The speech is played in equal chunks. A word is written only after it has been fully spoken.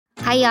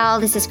Hi, y'all.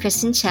 This is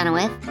Kristen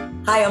Chenoweth.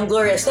 Hi, I'm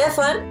Gloria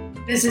Stefan.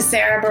 This is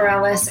Sarah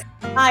Bareilles.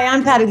 Hi,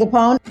 I'm Patty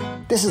Lapone.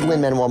 This is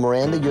Lin-Manuel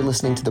Miranda. You're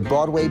listening to the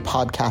Broadway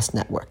Podcast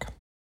Network.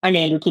 I'm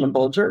Andrew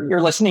Keenan-Bolger. You're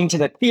listening to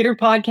the Theater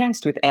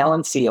Podcast with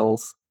Alan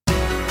Seals.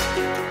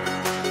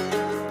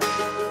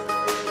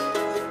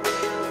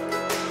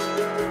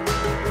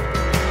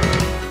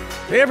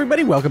 Hey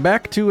everybody, welcome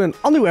back to an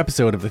all-new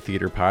episode of the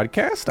Theater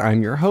Podcast.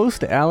 I'm your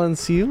host, Alan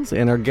Seals,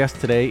 and our guest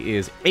today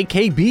is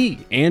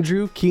AKB,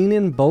 Andrew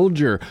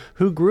Keenan-Bolger,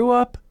 who grew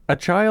up a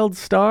child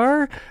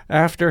star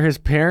after his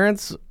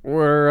parents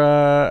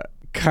were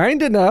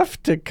kind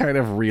enough to kind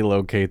of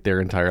relocate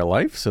their entire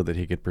life so that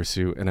he could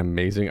pursue an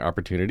amazing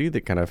opportunity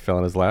that kind of fell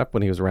in his lap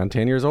when he was around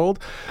 10 years old.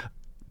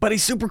 But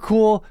he's super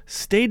cool,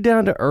 stayed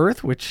down to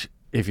earth, which,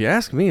 if you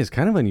ask me, is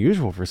kind of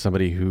unusual for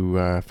somebody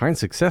who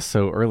finds success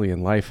so early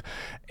in life.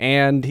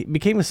 And he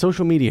became a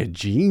social media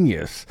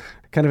genius,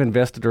 kind of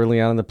invested early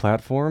on in the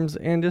platforms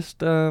and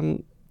just,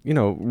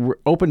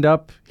 opened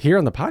up here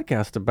on the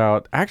podcast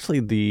about actually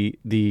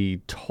the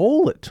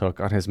toll it took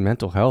on his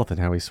mental health and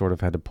how he sort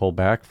of had to pull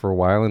back for a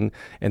while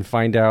and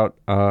find out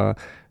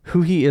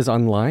who he is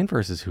online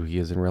versus who he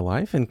is in real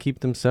life and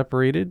keep them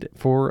separated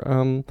for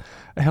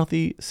a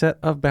healthy set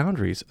of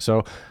boundaries.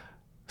 So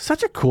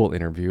such a cool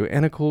interview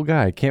and a cool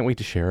guy. Can't wait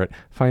to share it.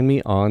 Find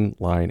me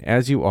online,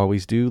 as you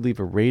always do. Leave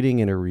a rating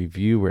and a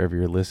review wherever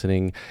you're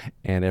listening.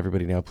 And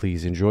everybody now,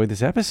 please enjoy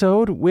this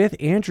episode with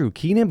Andrew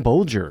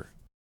Keenan-Bolger.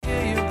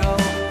 Here you go.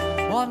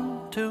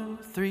 1, 2,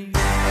 3.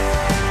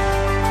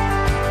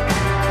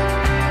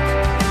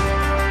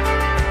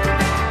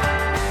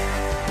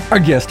 Our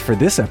guest for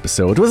this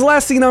episode was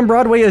last seen on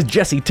Broadway as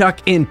Jessie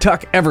Tuck in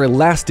Tuck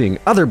Everlasting.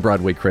 Other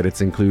Broadway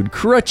credits include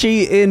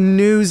Crutchy in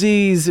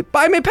Newsies,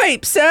 Buy Me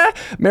Papes,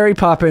 Mary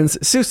Poppins,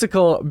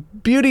 Seussical,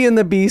 Beauty and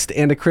the Beast,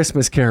 and A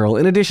Christmas Carol,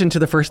 in addition to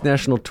the first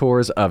national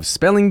tours of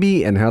Spelling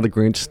Bee and How the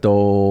Grinch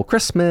Stole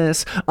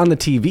Christmas. On the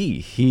TV,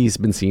 he's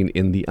been seen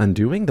in The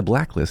Undoing, The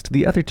Blacklist,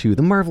 The Other Two,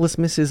 The Marvelous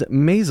Mrs.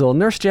 Maisel,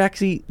 Nurse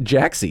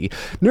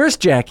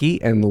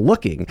Jackie, and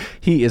Looking.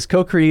 He is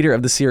co-creator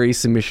of the series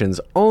Submissions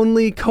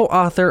Only,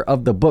 co-author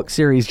of the book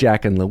series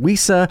Jack and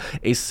Louisa,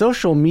 a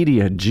social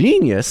media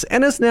genius,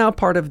 and is now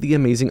part of the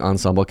amazing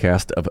ensemble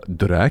cast of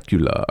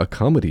Dracula, a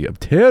comedy of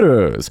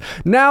terrors.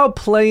 Now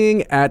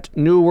playing at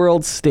New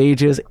World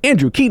stages,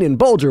 Andrew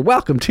Keenan-Bolger,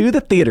 welcome to the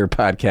Theater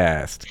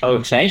Podcast.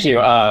 Oh, thank you.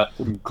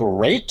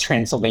 Great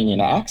Transylvanian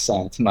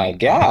accent, my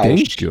gosh.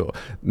 Thank you.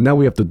 Now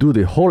we have to do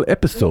the whole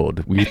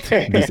episode with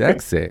this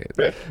accent,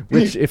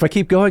 which, if I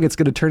keep going, it's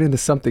going to turn into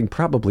something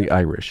probably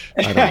Irish.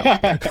 I don't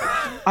know.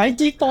 I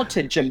default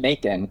to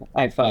Jamaican,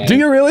 I find. Do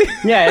you really?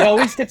 Yeah, it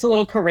always gets a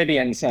little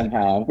Caribbean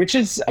somehow, which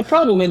is a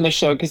problem in the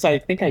show because I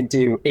think I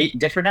do 8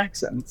 different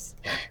accents.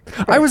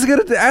 I was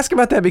going to ask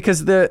about that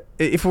because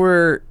if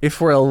we're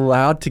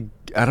allowed to,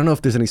 I don't know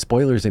if there's any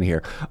spoilers in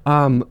here.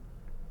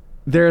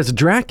 There's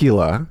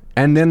Dracula,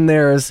 and then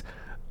there's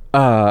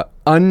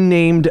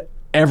unnamed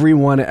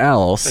everyone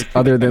else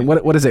other than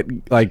what is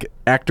it, like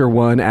actor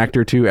 1,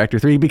 actor 2, actor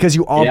 3, because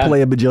you all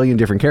play a bajillion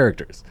different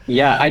characters.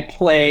 Yeah, I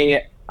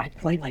play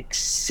like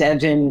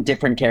 7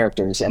 different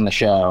characters in the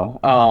show.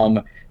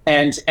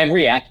 And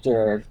every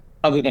actor,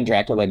 other than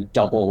Dracula,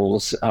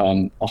 doubles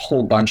a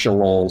whole bunch of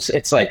roles.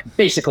 It's like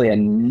basically a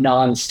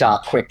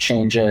nonstop quick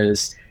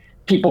changes,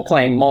 people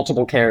playing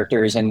multiple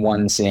characters in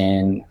one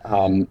scene,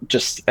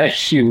 just a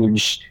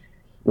huge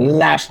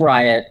laugh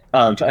riot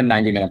of a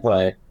 90-minute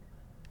play.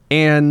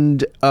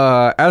 And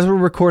as we're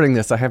recording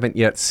this, I haven't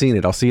yet seen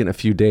it. I'll see it in a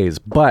few days.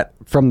 But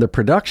from the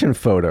production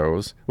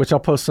photos, which I'll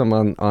post some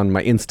on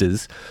my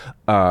Instas,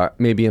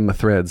 maybe in my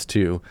threads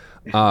too,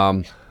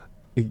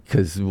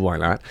 because why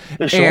not?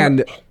 Sure.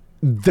 And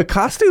the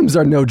costumes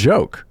are no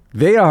joke.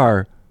 They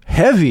are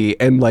heavy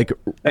and like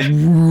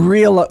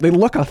real. They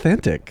look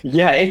authentic.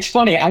 Yeah, it's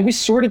funny. I was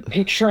sort of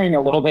picturing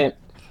a little bit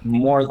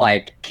more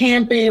like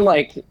campy,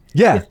 like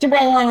with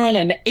thrown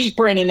and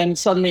apron, and then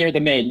suddenly you're the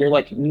maid. You're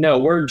like, no,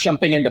 we're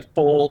jumping into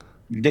full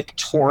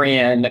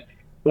Victorian,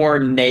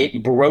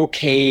 ornate,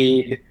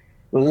 brocade,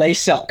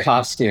 lace-up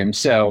costume.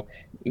 So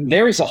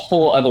there is a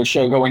whole other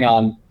show going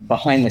on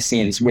behind the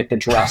scenes with the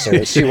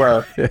dressers who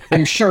are,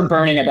 I'm sure,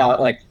 burning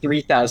about like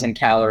 3,000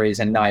 calories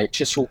a night,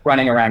 just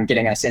running around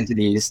getting us into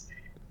these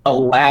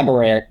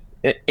elaborate,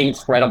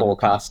 incredible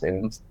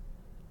costumes.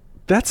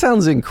 That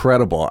sounds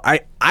incredible.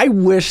 I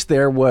wish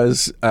there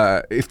was,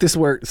 if this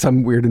were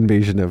some weird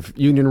invasion of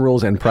union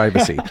rules and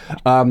privacy,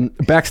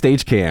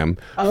 backstage cam.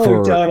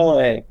 Oh,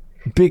 totally.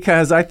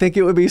 Because I think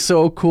it would be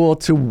so cool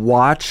to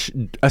watch,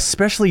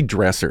 especially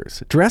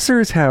dressers.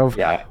 Dressers have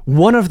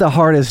one of the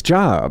hardest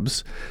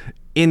jobs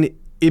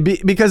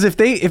because if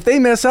they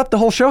mess up, the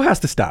whole show has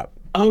to stop.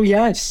 Oh,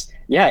 yes.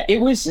 Yeah,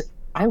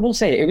 I will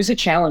say, it was a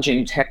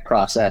challenging tech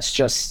process,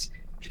 just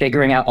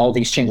figuring out all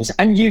these changes.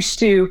 I'm used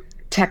to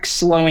tech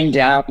slowing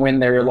down when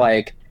they're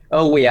like,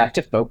 oh, we have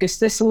to focus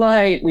this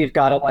light. We've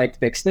got to like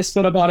fix this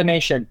bit of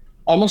automation.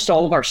 Almost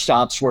all of our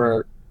stops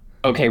were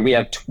okay, we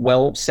have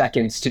 12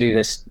 seconds to do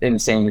this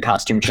insane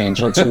costume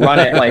change. Let's run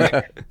it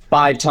like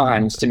 5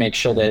 times to make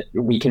sure that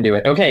we can do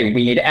it. Okay,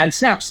 we need to add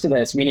snaps to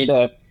this. We need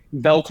to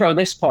Velcro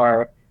this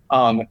part.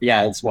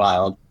 Yeah, it's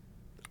wild.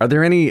 Are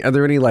there any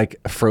like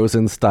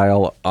Frozen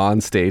style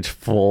on stage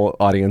full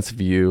audience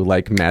view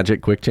like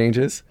magic quick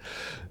changes?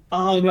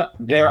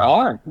 There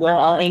are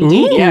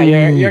indeed. Ooh.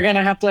 Yeah, you're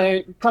gonna have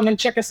to come and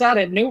check us out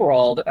at New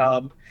World.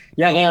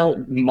 Yeah, there are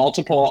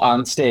multiple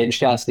on stage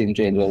costume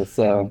changes.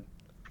 So.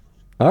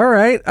 All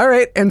right,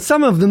 and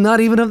some of them not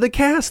even of the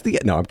cast.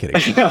 No, I'm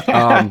kidding.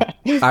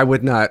 I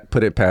would not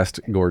put it past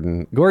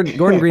Gordon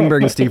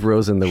Greenberg and Steve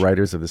Rosen, the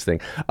writers of this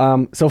thing.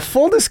 So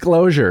full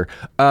disclosure,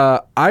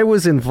 I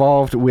was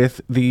involved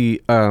with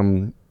the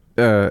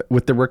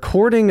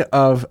recording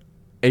of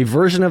a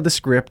version of the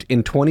script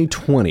in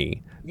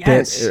 2020.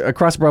 Yes. That,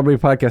 across Broadway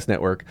Podcast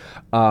Network,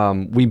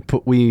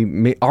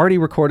 we already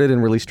recorded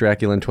and released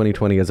Dracula in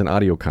 2020 as an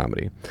audio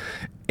comedy,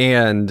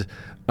 and.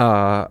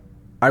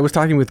 I was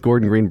talking with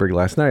Gordon Greenberg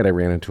last night. I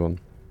ran into him,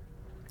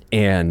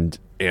 and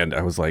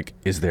I was like,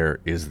 "Is there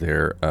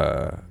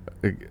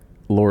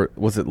Lord?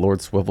 Was it Lord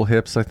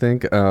Swivelhips? I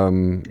think,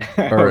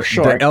 or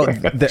sure.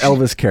 the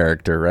Elvis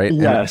character, right?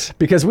 Yes. And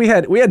because we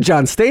had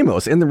John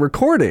Stamos in the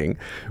recording.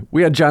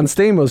 We had John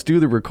Stamos do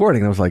the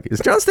recording. I was like,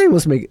 "Is John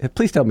Stamos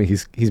please tell me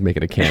he's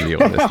making a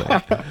cameo in this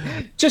thing."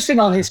 Just in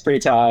all his free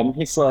time,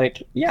 he's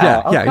like,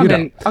 "Yeah,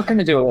 I'll come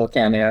and do a little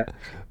cameo."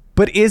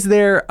 But is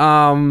there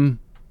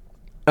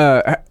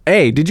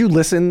did you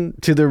listen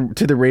to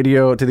the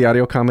radio, to the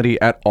audio comedy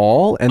at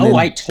all? And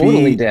I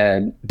totally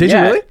did. Did you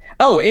really?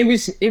 Oh, it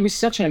was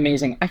such an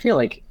amazing. I feel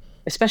like,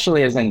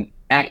 especially as an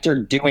actor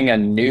doing a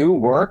new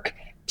work,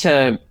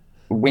 to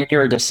when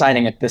you're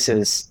deciding if this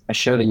is a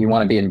show that you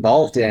want to be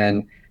involved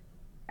in,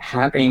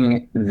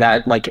 having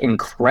that like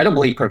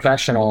incredibly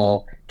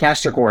professional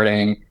cast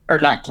recording, or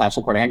not cast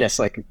recording, I guess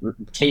like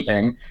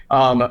taping,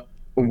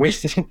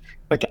 with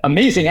like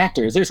amazing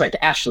actors. There's like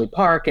Ashley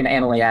Park and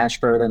Annalee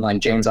Ashford and like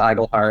James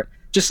Iglehart,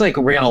 just like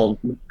real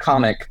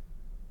comic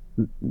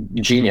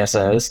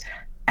geniuses.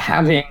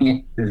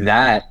 Having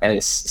that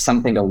as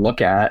something to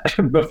look at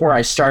before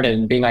I started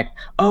and being like,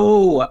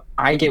 oh,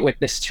 I get what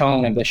this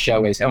tone of the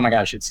show is. Oh my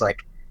gosh, it's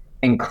like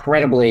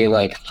incredibly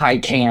like high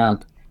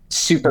camp,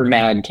 super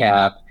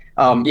madcap.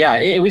 Yeah,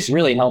 it was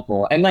really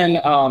helpful. And then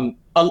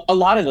a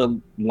lot of the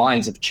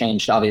lines have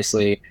changed,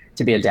 obviously,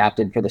 to be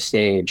adapted for the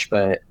stage.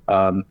 But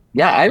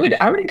yeah, I would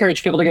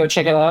encourage people to go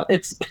check it out.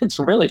 It's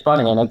really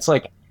funny, and it's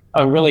like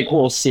a really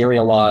cool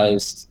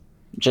serialized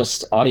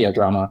just audio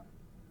drama.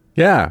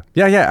 Yeah,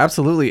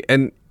 absolutely.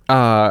 And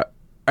I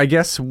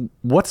guess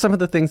what's some of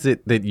the things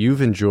that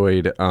you've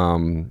enjoyed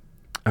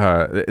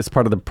as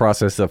part of the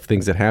process of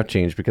things that have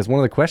changed? Because one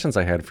of the questions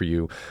I had for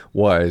you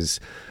was,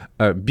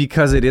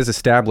 because it is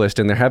established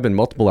and there have been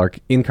multiple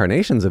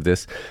incarnations of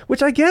this,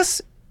 which I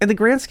guess in the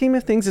grand scheme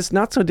of things, it's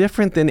not so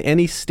different than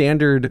any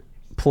standard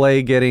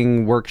play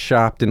getting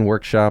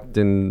workshopped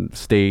and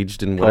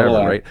staged and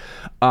whatever,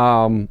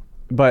 right?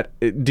 But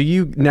do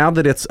you, now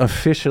that it's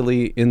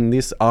officially in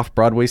this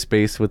off-Broadway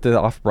space with the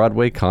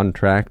off-Broadway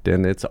contract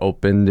and it's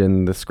opened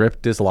and the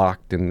script is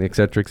locked and et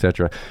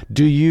cetera,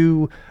 do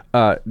you,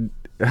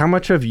 how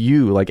much of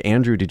you, like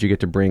Andrew, did you get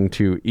to bring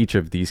to each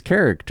of these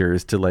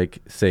characters to like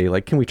say,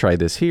 like, can we try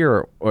this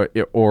here?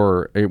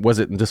 Or was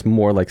it just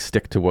more like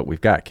stick to what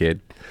we've got,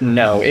 kid?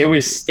 No, it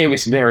was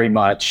very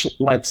much,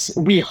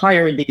 we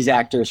hired these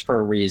actors for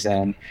a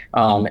reason.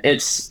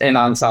 It's an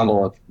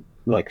ensemble of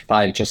like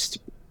 5 just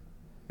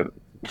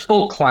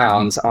full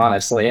clowns,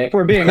 honestly. If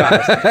we're being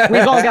honest,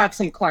 we've all got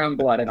some clown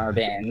blood in our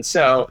veins.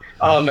 So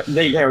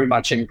they very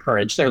much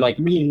encourage. They're like,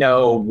 we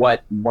know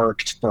what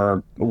worked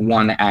for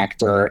one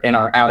actor in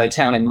our out of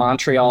town in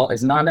Montreal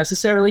is not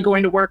necessarily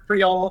going to work for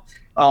y'all.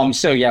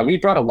 So yeah, we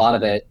brought a lot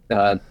of it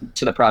to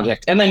the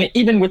project. And then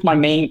even with my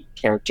main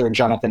character,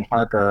 Jonathan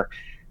Harker,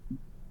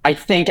 I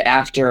think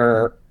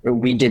after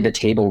we did the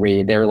table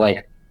read, they were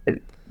like,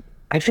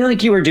 I feel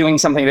like you were doing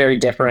something very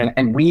different,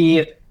 and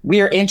we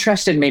are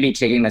interested in maybe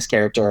taking this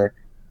character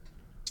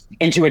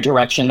into a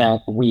direction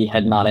that we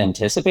had not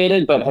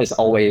anticipated, but has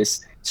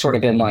always sort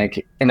of been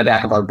like in the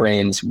back of our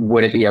brains,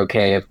 would it be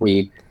okay if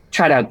we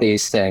tried out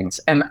these things?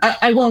 And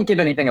I won't give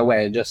anything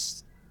away,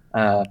 just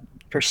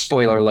for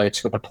spoiler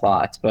alerts with the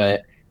plot,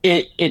 but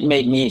it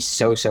made me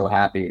so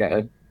happy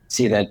to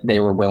see that they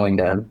were willing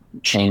to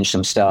change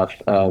some stuff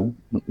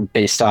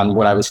based on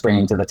what I was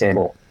bringing to the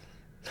table.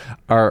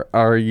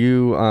 Are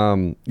you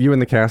you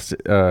and the cast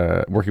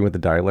working with the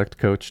dialect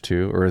coach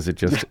too, or is it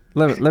just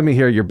let me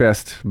hear your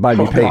best buy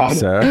me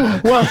papes?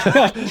 Well,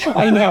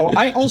 I know.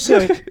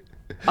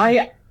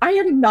 I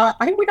am not.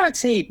 I would not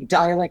say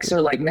dialects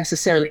are like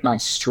necessarily my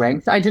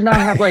strength. I did not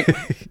have like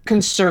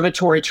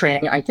conservatory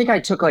training. I think I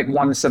took like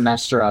 1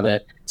 semester of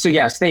it. So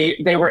yes, they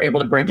were able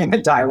to bring in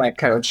a dialect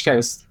coach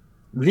because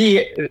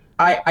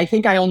I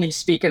think I only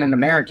speak in an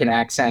American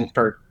accent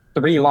for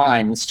 3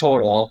 lines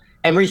total.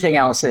 Everything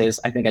else is,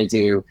 I think I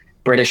do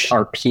British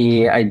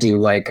RP, I do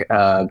like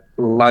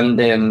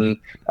London,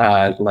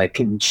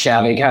 like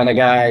shabby kind of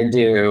guy, I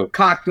do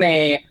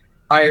Cockney,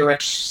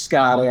 Irish,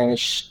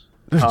 Scottish.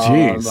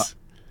 Jeez.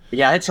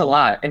 Yeah, it's a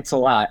lot. It's a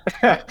lot.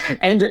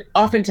 And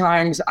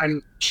oftentimes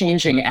I'm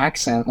changing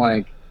accent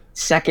like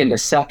second to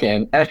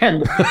second.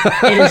 And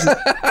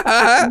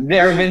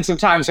there have been some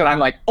times when I'm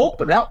like, oh,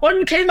 that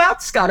one came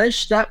out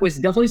Scottish. That was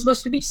definitely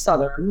supposed to be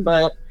Southern,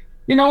 but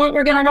you know what?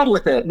 We're going to go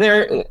with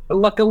it.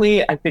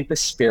 Luckily, I think the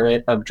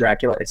spirit of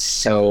Dracula is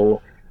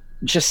so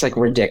just like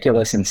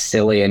ridiculous and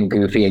silly and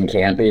goofy and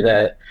campy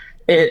that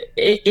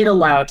it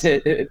allowed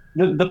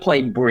the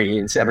play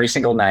breathes every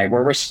single night.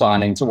 We're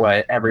responding to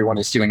what everyone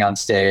is doing on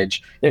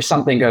stage. If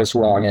something goes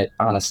wrong, it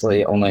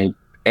honestly only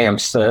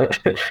amps the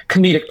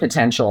comedic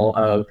potential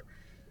of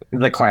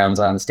the clowns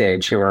on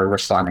stage who are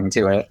responding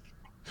to it.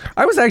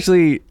 I was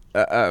actually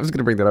I was going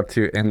to bring that up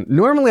too, and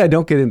normally I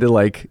don't get into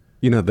like,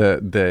 you know,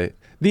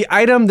 the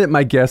item that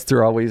my guests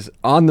are always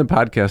on the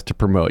podcast to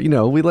promote. You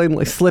know, we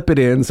like slip it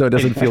in so it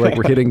doesn't feel like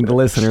we're hitting the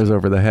listeners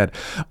over the head.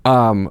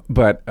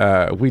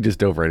 But we just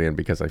dove right in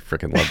because I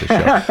freaking love the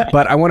show.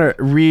 But I want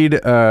to read,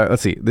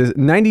 let's see, this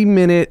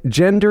 90-minute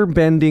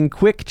gender-bending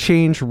quick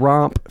change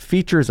romp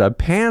features a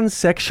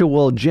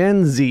pansexual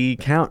Gen Z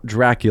Count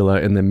Dracula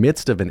in the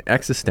midst of an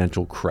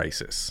existential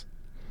crisis.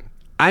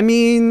 I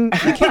mean,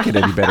 you can't get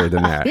any better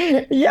than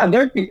that. Yeah,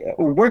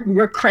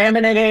 we're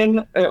cramming it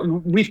in.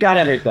 We've got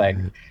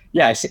everything.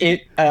 Yes,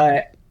 it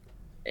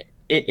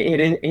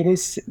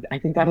is. I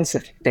think that is a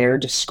fair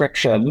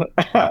description.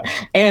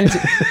 And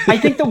I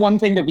think the one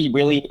thing that we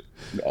really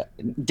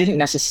didn't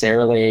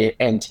necessarily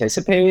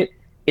anticipate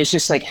is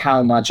just like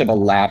how much of a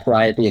laugh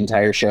riot the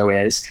entire show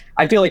is.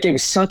 I feel like it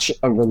was such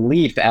a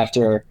relief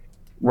after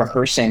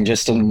rehearsing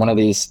just in one of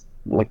these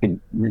like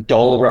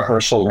dull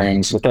rehearsal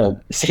rooms with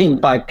the same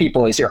 5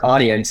 people as your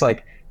audience,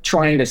 like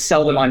trying to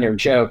sell them on your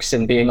jokes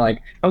and being like,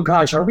 oh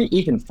gosh, are we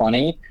even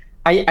funny?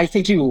 I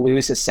think you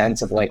lose a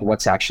sense of like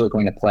what's actually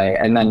going to play.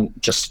 And then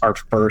just our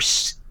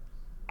first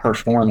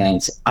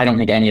performance, I don't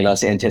think any of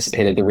us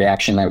anticipated the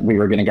reaction that we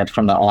were going to get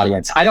from the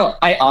audience.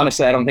 I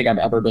honestly don't think I've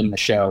ever been in a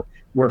show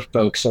where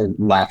folks are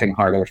laughing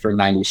harder for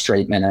 90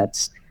 straight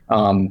minutes.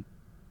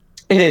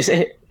 It's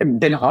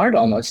been hard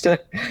almost to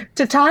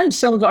time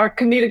some of our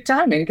comedic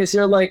timing, because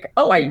you're like,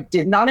 oh, I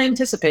did not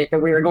anticipate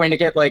that we were going to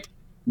get like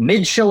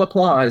mid-show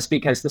applause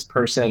because this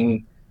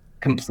person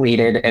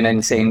completed an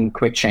insane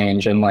quick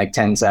change in like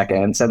 10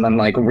 seconds and then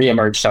like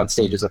reemerged on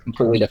stage as a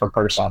completely different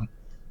person.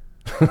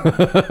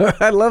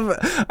 I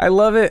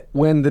love it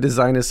when the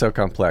design is so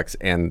complex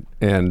and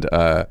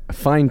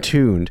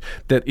fine-tuned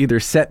that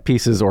either set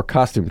pieces or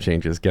costume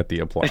changes get the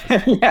applause.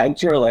 Yeah,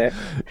 truly.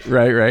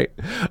 Right.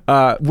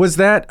 Was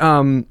that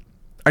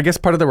I guess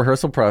part of the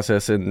rehearsal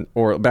process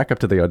or back up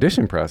to the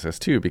audition process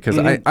too? Because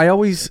I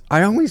always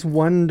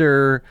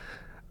wonder,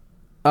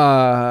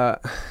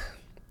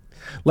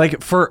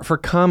 like for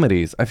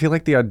comedies, I feel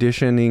like the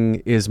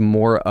auditioning is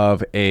more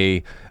of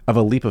a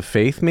leap of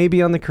faith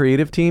maybe on the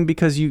creative team,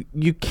 because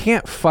you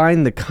can't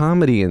find the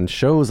comedy in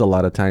shows a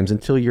lot of times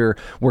until you're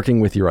working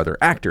with your other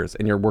actors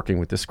and you're working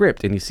with the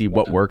script and you see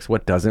what works,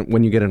 what doesn't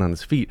when you get it on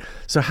its feet.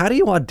 So how do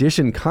you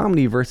audition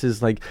comedy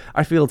versus like,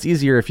 I feel it's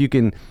easier if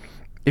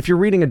you're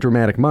reading a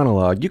dramatic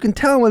monologue, you can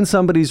tell when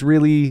somebody's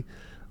really,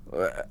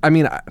 I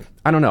mean,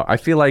 I don't know. I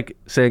feel like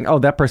saying, oh,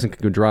 that person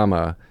can do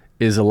drama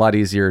is a lot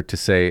easier to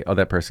say, oh,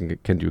 that person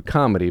can do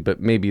comedy, but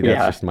maybe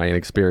that's just my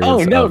inexperience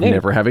of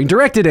never having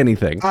directed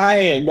anything.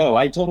 I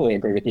totally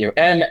agree with you.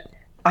 And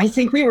I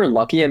think we were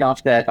lucky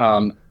enough that,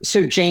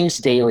 so James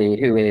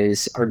Daly, who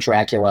is our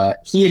Dracula,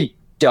 he had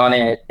done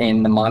it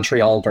in the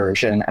Montreal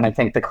version. And I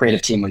think the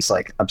creative team was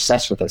like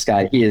obsessed with this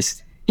guy.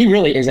 He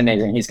really is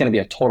amazing. He's going to be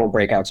a total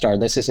breakout star.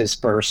 This is his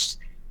first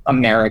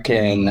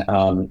American,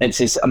 it's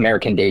his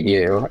American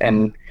debut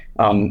in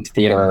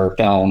theater or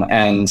film.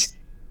 And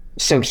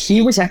so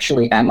he was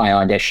actually at my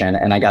audition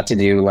and I got to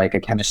do like a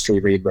chemistry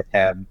read with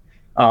him,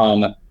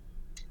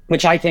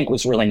 which I think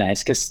was really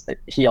nice because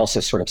he also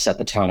sort of set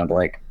the tone of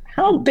like,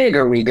 how big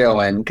are we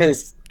going?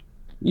 Because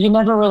you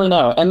never really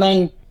know. And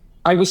then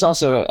I was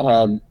also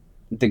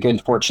the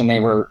good fortune, they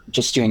were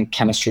just doing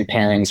chemistry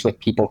pairings with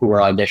people who were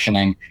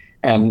auditioning.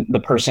 And the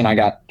person I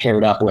got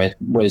paired up with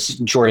was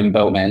Jordan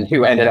Boatman,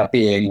 who ended up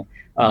being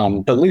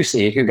the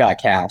Lucy who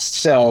got cast.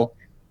 So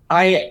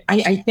I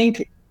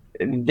think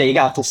they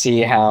got to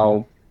see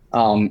how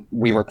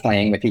we were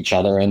playing with each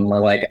other and we're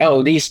like,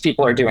 oh, these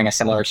people are doing a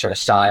similar sort of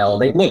style.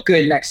 They look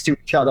good next to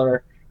each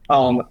other.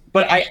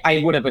 But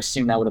I would have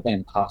assumed that would have been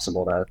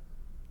impossible to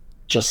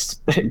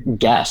just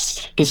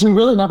guess, because you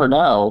really never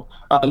know.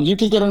 You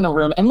could get in a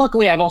room, and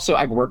luckily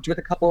I've worked with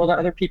a couple of the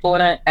other people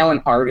in it. Ellen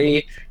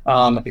Harvey,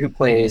 who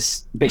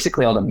plays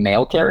basically all the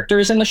male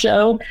characters in the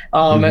show.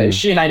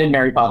 She and I did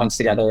Mary Poppins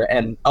together,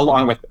 and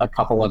along with a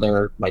couple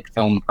other like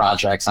film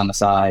projects on the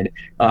side.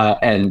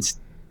 And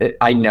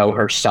I know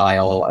her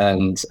style,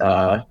 and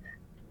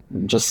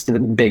just a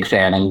big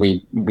fan, and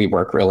we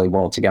work really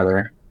well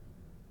together.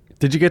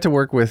 Did you get to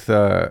work with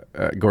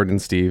Gordon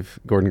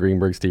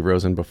Greenberg, Steve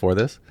Rosen before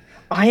this?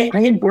 I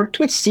had worked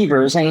with Steve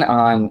Rosen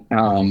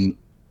on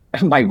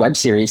my web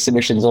series,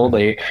 Submissions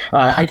Only.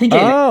 I think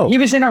he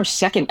was in our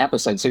second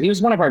episode, so he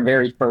was one of our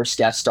very first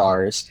guest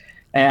stars.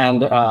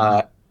 and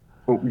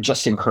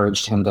just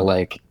encouraged him to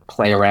like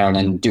play around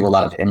and do a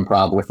lot of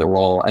improv with the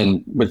role,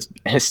 and was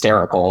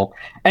hysterical.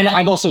 And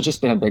I've also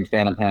just been a big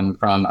fan of him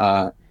from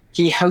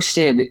he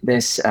hosted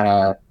this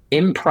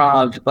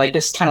improv, like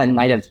this kind of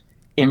night of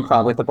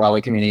improv with the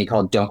Broadway community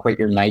called Don't Quit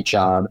Your Night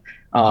Job,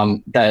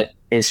 that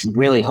is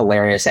really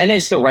hilarious, and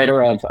is the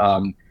writer of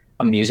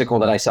a musical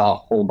that I saw a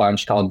whole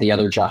bunch called The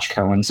Other Josh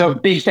Cohen. So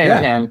big fan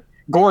of him.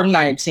 Gordon,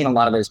 I've seen a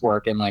lot of his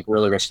work and like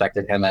really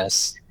respected him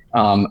as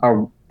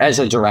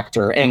a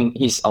director, and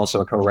he's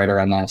also a co-writer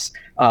on this.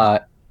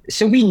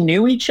 So we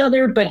knew each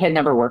other, but had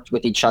never worked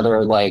with each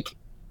other like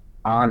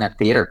on a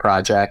theater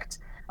project.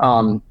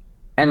 And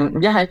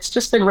yeah, it's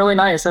just been really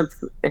nice.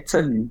 It's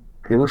a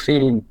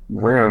goofy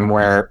room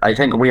where I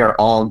think we are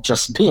all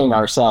just being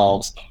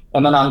ourselves,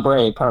 and then on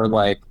break are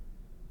like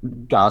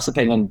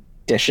gossiping and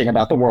dishing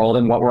about the world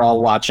and what we're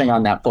all watching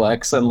on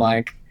Netflix, and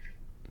like,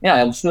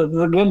 yeah, it's a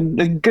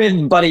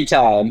good buddy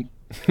time.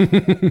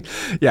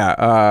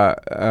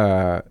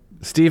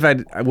 Steve,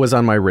 I was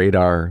on my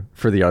radar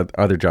for the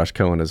other Josh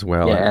Cohen as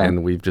well,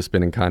 and we've just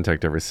been in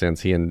contact ever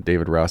since. He and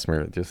David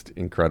Rossmer, just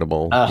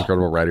incredible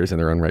writers in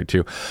their own right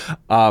too.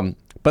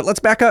 But let's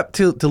back up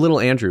to little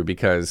Andrew,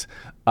 because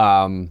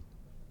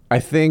I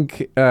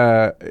think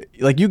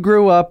like you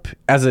grew up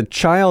as a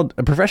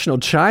professional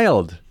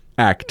child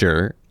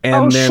actor,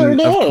 and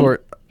then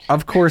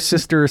of course,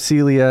 Sister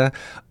Celia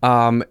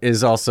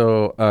is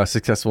also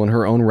successful in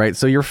her own right.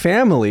 So your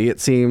family, it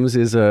seems,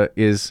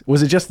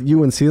 was it just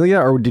you and Celia,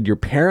 or did your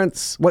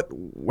parents?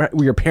 Were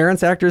your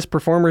parents actors,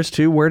 performers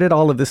too? Where did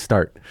all of this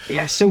start?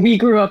 Yeah, so we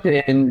grew up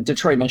in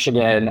Detroit,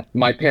 Michigan.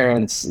 My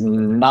parents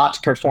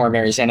not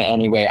performers in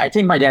any way. I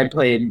think my dad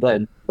played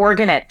the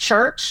organ at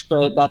church,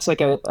 but that's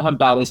like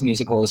about as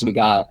musical as we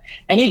got.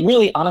 And it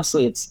really,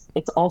 honestly, it's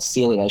all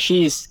Celia.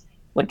 She's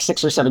like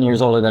 6 or 7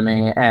 years older than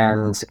me,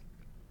 and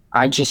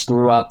I just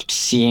grew up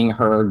seeing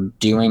her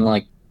doing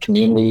like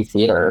community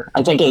theater.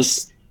 I think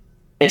as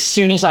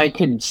soon as I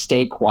could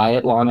stay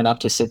quiet long enough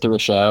to sit through a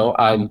show,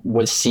 I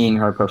was seeing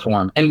her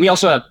perform. And we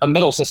also have a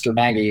middle sister,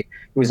 Maggie,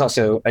 who is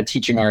also a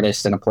teaching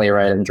artist and a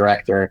playwright and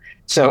director.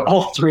 So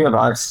all three of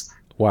us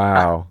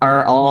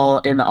are all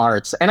in the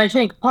arts. And I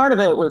think part of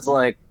it was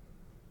like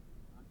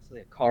a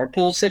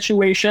carpool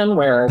situation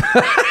where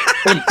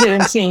it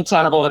didn't seem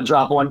tenable to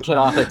drop one kid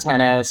off at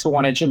tennis,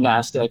 one at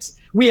gymnastics.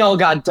 We all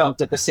got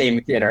dumped at the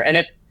same theater. And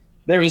if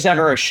there was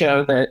ever a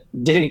show that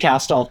didn't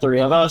cast all three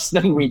of us,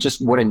 then we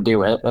just wouldn't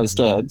do it as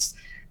kids.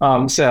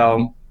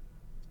 So,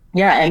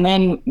 yeah. And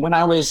then when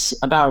I was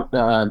about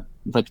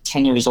like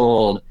 10 years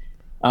old,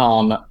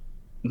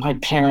 my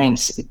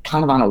parents,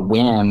 kind of on a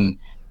whim,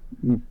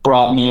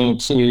 brought me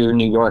to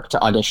New York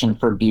to audition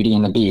for Beauty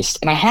and the Beast.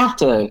 And I have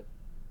to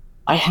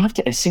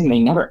assume they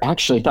never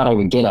actually thought I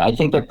would get it. I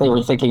think that they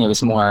were thinking it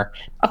was more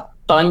a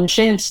fun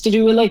chance to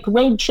do a like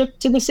road trip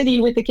to the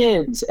city with the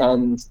kids.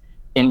 And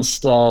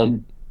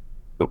instead,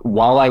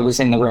 while I was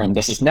in the room,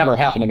 this has never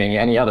happened to me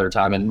any other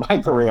time in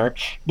my career,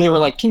 they were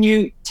like, "Can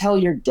you tell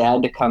your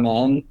dad to come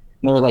in?" And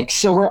they were like,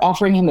 "So we're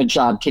offering him a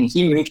job. Can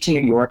he move to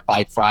New York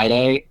by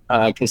Friday?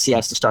 Because he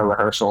has to start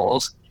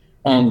rehearsals."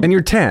 And you're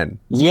 10.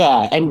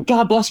 Yeah. And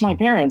God bless my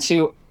parents,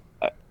 who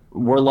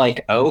were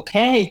like,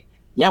 "Okay,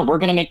 yeah, we're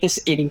going to make this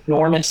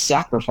enormous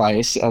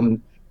sacrifice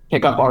and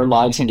pick up our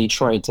lives in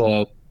Detroit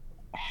to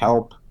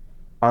help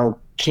our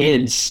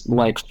kids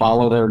like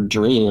follow their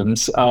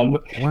dreams."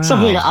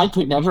 Something I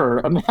could never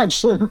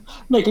imagine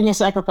making a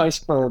sacrifice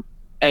for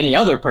any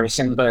other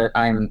person, but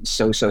I'm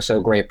so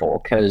grateful,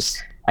 because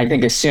I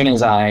think as soon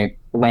as I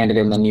landed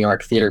in the New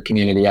York theater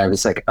community, I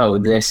was like, oh,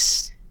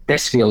 this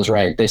feels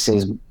right. This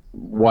is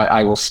what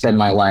I will spend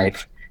my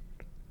life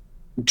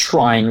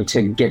trying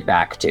to get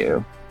back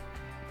to.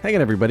 Hang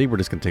on, everybody. We're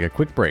just going to take a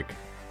quick break.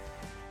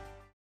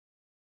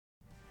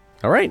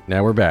 All right,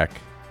 now we're back.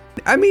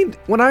 I mean,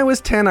 when I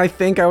was 10, I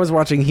think I was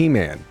watching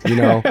He-Man, you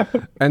know,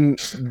 and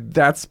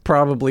that's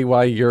probably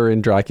why you're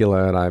in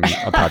Dracula and I'm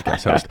a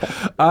podcast host.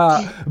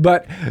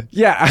 But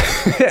yeah,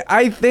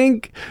 I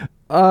think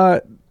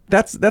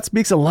that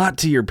speaks a lot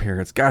to your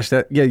parents. Gosh,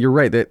 you're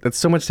right. That's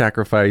so much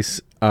sacrifice.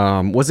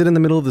 Was it in the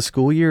middle of the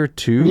school year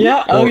too?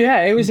 Yeah. Oh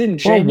yeah. It was in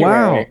January.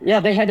 Wow.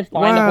 Yeah. They had to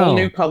find a whole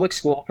new public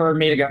school for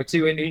me to go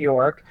to in New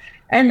York.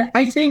 And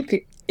I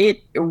think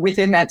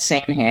within that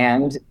same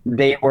hand,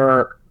 they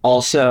were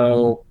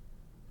also,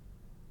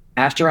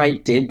 after I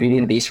did Beauty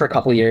and the Beast for a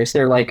couple of years,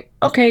 they're like,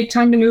 okay,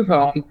 time to move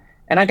home.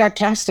 And I got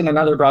cast in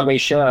another Broadway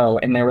show,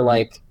 and they were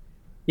like,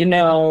 you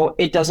know,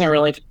 it doesn't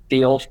really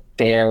feel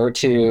fair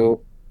to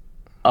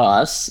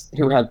us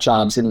who have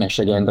jobs in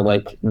Michigan to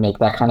like make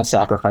that kind of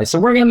sacrifice. So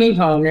we're going to move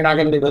home. You're not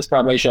going to do this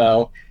Broadway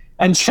show.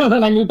 And so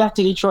then I moved back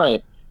to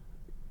Detroit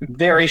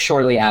very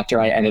shortly after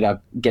I ended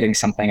up getting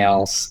something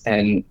else.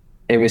 And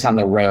it was on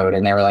the road,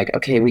 and they were like,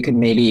 okay, we could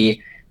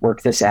maybe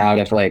work this out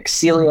if like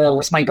Celia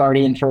was my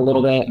guardian for a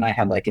little bit, and I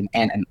had like an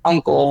aunt and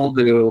uncle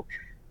who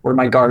were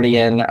my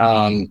guardian.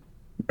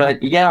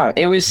 But yeah,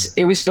 it was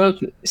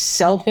both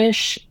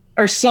selfish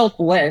or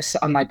selfless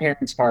on my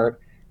parents' part,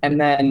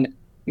 and then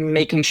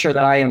making sure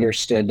that I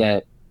understood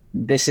that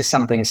this is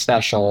something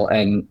special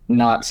and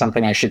not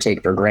something I should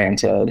take for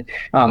granted.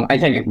 I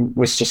think it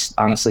was just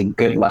honestly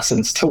good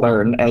lessons to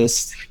learn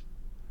as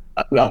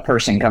a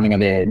person coming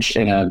of age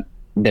in a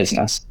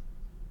business.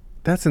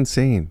 That's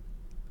insane.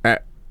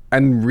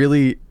 And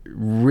really,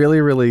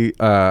 really, really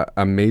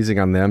amazing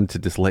on them to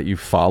just let you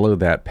follow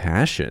that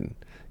passion.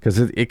 Because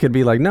it could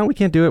be like, no, we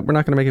can't do it. We're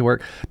not going to make it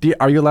work.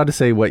 Are you allowed to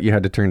say what you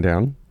had to turn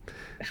down?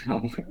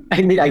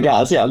 I mean, I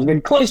guess, yeah. I've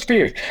been close to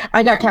years.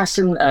 I got cast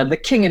in The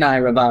King and I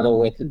revival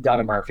with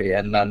Donna Murphy,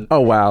 and then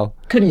oh wow,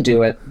 couldn't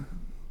do it.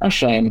 A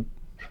shame.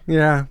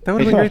 Yeah, that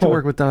would have been great to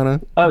work with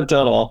Donna. Oh,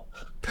 total.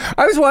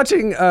 I was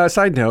watching.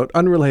 Side note,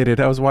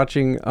 unrelated. I was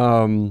watching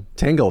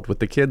Tangled with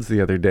the kids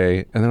the other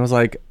day, and I was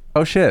like,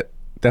 oh shit.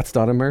 That's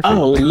Donna Murphy.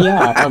 Oh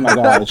yeah! Oh my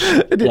gosh!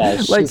 Yeah,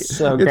 she's like,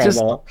 so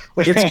incredible.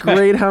 It's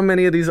great how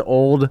many of these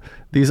old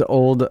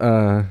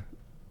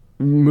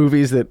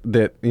movies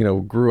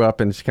that grew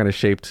up and kind of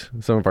shaped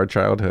some of our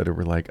childhood. And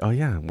we're like, oh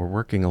yeah, we're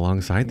working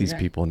alongside these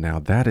people now.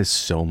 That is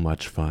so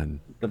much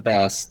fun. The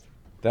best.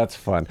 That's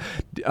fun.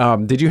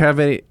 Did you have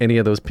any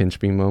of those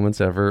pinch me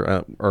moments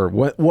ever, or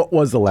what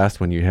was the last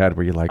one you had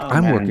where you're like,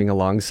 I'm working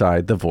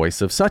alongside the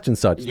voice of such and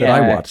such that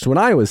I watched when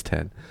I was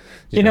 10?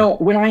 You know,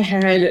 when I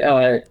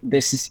had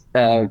this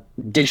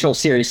digital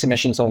series,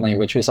 Submissions Only,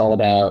 which was all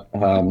about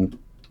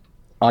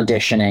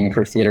auditioning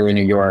for theater in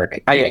New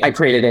York, I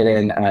created it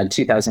in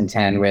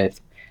 2010 with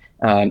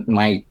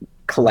my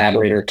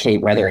collaborator,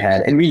 Kate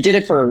Weatherhead. And we did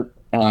it for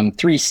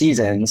 3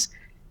 seasons.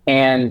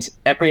 And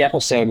every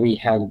episode we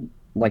had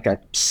like a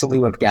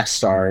slew of guest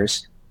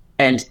stars.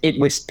 And it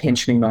was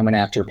pinch me moment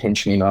after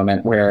pinch me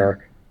moment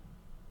where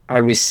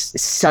I was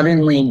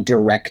suddenly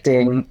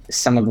directing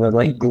some of the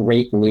like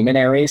great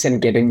luminaries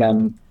and giving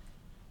them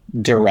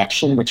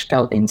direction, which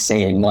felt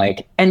insane.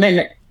 Like, and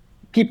then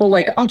people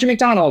like Audrey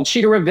McDonald,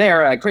 Cheetah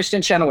Rivera,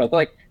 Kristen Chenoweth,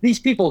 like these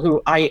people who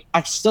I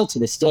still to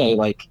this day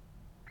like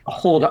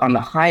hold on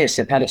the highest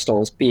of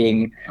pedestals,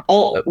 being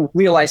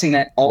realizing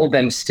that all of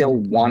them still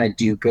want to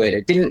do good.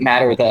 It didn't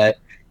matter that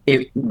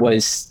it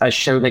was a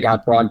show that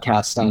got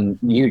broadcast on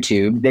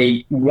YouTube.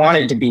 They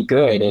wanted to be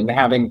good, and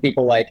having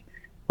people like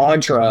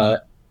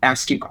Audra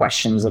ask you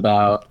questions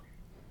about,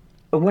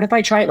 but what if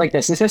I try it like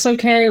this? Is this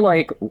okay?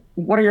 Like,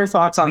 what are your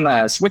thoughts on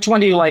this? Which one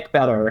do you like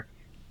better?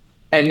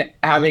 And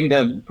having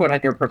to put on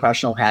your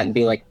professional hat and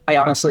be like, I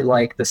honestly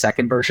like the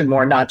second version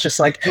more, not just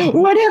like,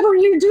 whatever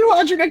you do,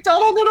 Audrey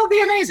McDonald, it'll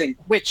be amazing.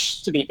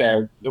 Which, to be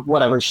fair,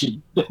 whatever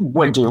she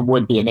would do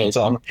would be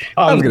amazing.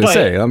 I was going to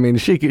say, I mean,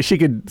 she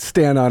could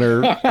stand on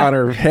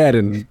her head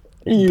and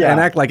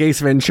act like Ace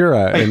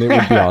Ventura, and it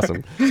would be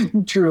awesome.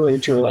 Truly,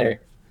 truly.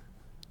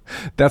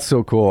 That's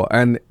so cool.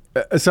 And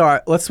so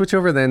let's switch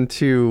over then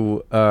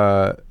to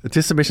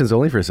Submissions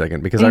Only for a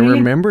second, because I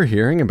remember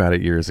hearing about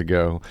it years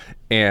ago,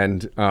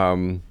 and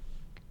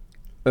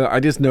I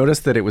just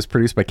noticed that it was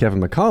produced by Kevin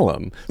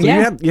McCollum. So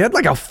you had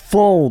like a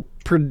full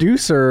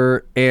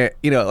producer, and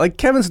like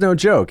Kevin's no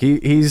joke.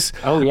 He's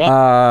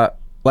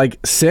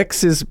like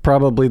Six is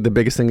probably the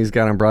biggest thing he's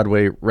got on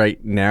Broadway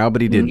right now,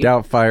 but he did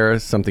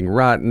Doubtfire, Something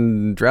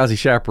Rotten, Drowsy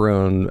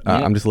Chaperone.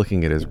 I'm just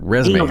looking at his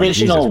resume. The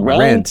original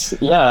Rent.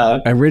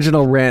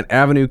 Original Rent,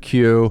 Avenue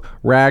Q,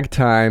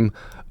 Ragtime,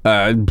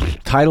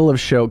 title of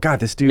show. God,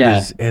 this dude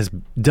has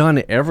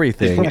done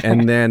everything.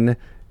 And then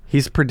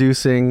he's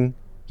producing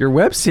your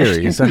web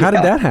series. So how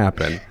did that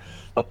happen?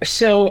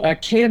 So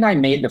Kate and I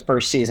made the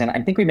first season.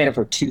 I think we made it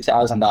for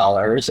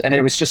 $2,000, and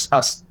it was just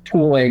us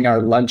pooling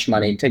our lunch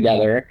money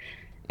together.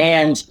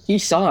 And he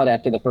saw it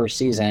after the first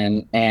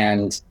season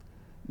and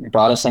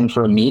brought us in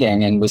for a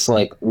meeting and was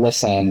like,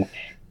 listen,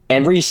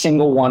 every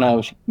single one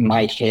of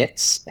my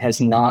hits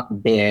has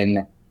not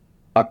been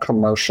a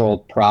commercial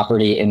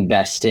property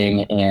investing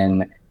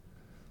in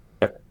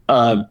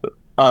a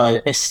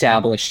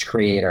established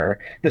creator.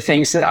 The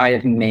things that I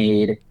have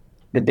made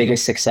the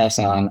biggest success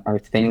on are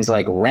things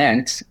like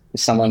Rent,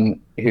 someone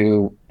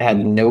who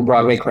had no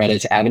Broadway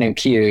credits, Avenue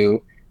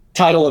Q,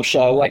 title of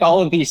show, like all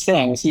of these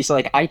things. He's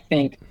like, I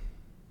think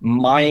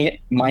my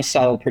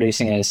style of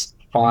producing is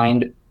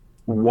find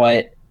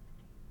what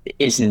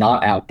is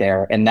not out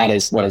there, and that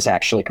is what is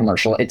actually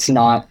commercial. It's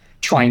not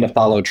trying to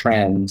follow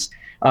trends.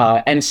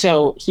 And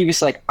so he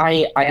was like,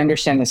 I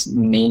understand this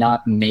may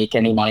not make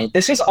any money.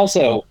 This was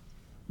also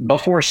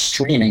before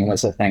streaming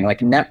was a thing. Like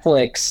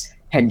Netflix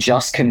had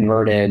just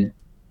converted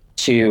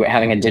to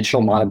having a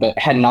digital model, but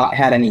had not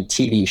had any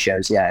TV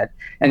shows yet.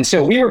 And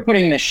so we were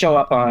putting this show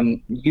up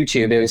on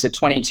YouTube. It was a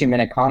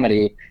 22-minute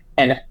comedy,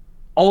 and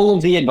all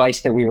of the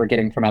advice that we were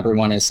getting from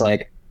everyone is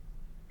like,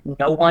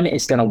 no one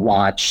is going to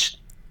watch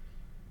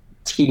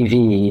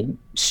TV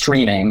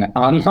streaming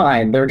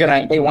online.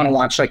 They want to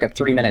watch like a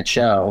 3-minute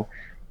show.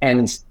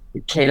 And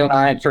Kate and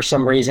I, for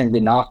some reason,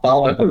 did not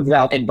follow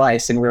that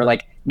advice. And we were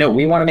like, no,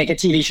 we want to make a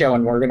TV show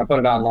and we're going to put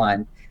it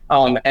online.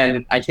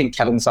 And I think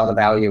Kevin saw the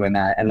value in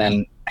that and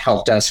then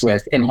helped us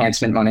with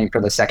enhancement money for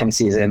the second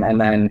season,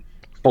 and then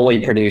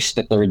fully produced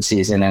the third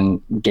season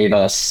and gave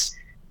us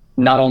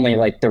not only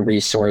like the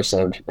resource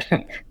of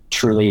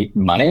truly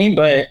money,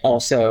 but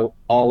also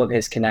all of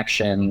his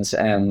connections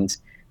and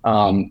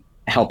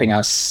helping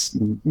us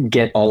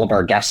get all of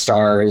our guest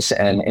stars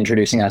and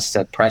introducing us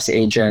to press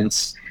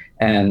agents.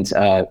 And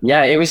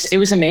yeah, it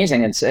was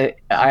amazing.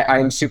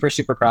 I'm super,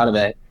 super proud of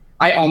it.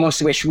 I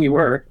almost wish we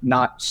were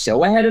not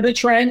so ahead of the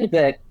trend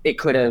that it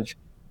could have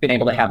been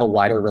able to have a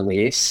wider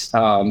release.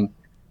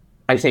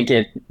 I think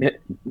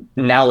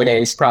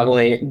nowadays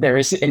probably there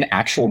is an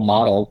actual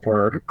model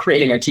for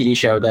creating a TV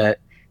show that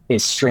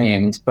is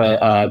streamed,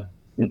 but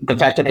the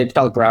fact that it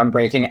felt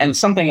groundbreaking and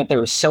something that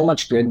there was so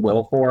much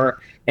goodwill for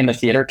in the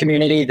theater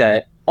community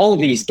that all of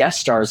these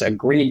guest stars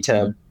agreed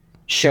to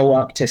show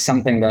up to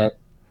something that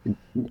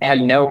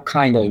had no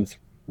kind of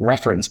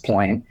reference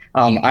point.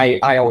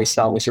 I always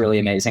thought was really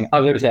amazing.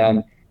 Other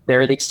than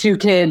there are these two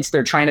kids,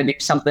 they're trying to do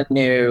something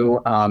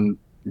new.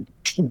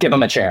 Give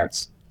them a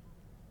chance.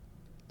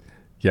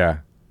 Yeah.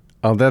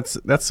 Oh, that's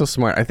so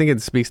smart. I think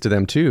it speaks to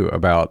them too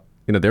about,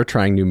 they're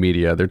trying new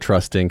media, they're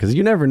trusting, because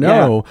you never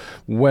know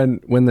when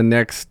the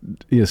next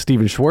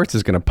Steven Schwartz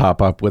is going to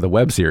pop up with a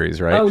web series,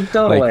 right? Oh,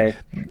 totally.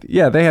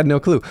 Yeah, they had no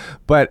clue.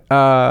 But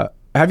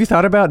have you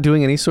thought about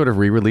doing any sort of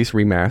re-release,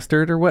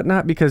 remastered or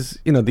whatnot? Because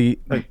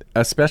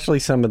especially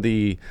some of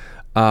the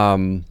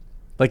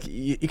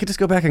you could just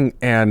go back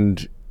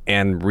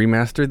and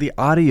remaster the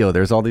audio.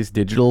 There's all these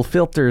digital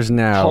filters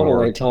now.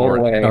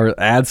 Totally. Or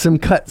add some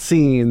cut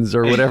scenes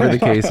or whatever the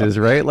case is,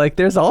 right? Like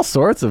there's all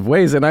sorts of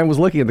ways. And I was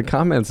looking at the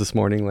comments this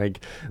morning,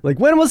 like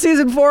when will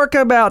season 4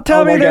 come out?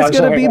 Tell me there's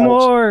going to be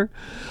more.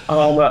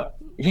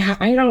 Yeah,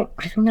 I don't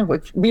know.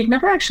 We've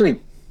never actually,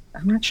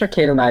 I'm not sure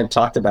Kate and I have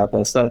talked about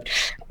this. So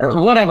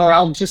whatever,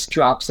 I'll just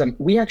drop some.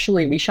 We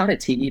shot a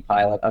TV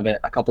pilot of it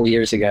a couple of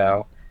years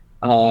ago.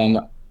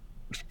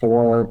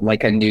 For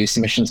like a new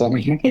submissions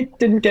only. It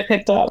didn't get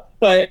picked up,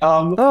 but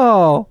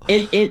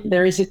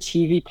there is a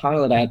TV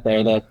pilot out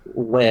there that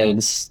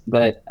lives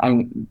that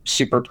I'm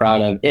super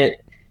proud of. The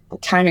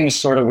timing is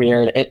sort of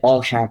weird. It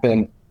all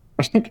happened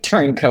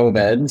during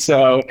COVID,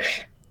 so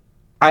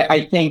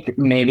I think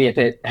maybe if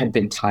it had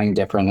been timed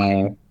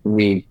differently,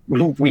 we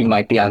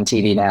might be on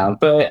TV now.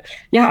 But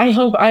yeah, I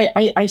hope.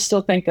 I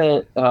still think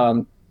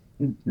that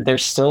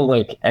there's still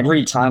like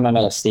every time I'm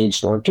at a stage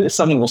door,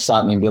 something will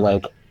stop me and be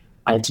like,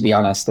 I have to be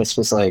honest, this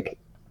was one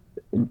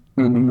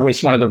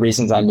of the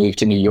reasons I moved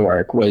to New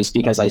York was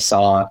because I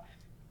saw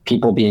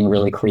people being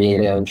really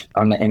creative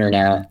on the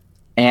internet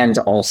and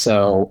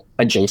also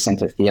adjacent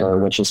to theater,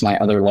 which is my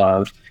other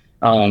love.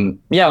 So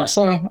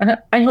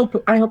I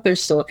hope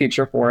there's still a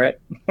future for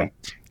it.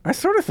 I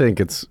sort of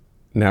think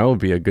now would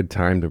be a good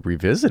time to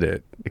revisit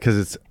it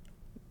because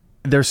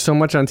there's so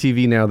much on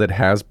TV now that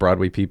has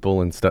Broadway people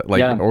and stuff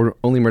or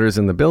Only Murders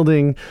in the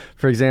Building,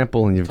 for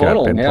example, and you've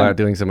got Ben Platt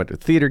doing so much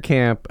with Theater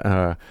Camp.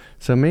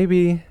 So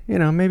maybe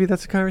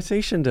that's a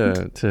conversation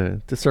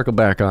to circle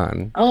back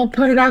on. I'll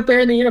put it out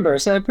there in the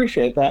universe. I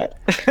appreciate that.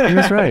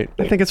 That's right.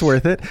 I think it's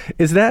worth it.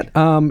 Is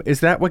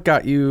that what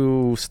got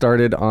you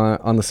started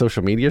on the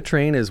social media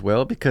train as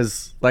well?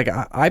 Because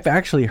I've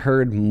actually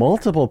heard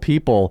multiple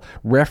people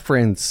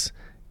reference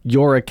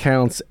your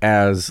accounts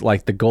as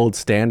like the gold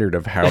standard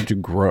of how to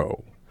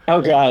grow. Oh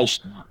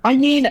gosh. I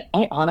mean,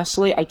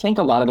 I think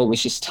a lot of it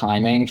was just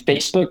timing.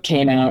 Facebook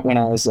came out when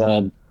I was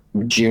a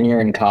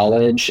junior in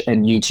college,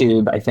 and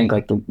YouTube, I think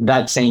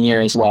that same year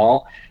as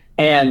well.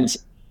 And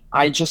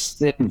I just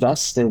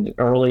invested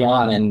early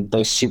on in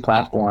those two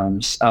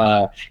platforms.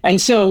 And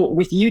so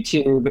with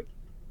YouTube,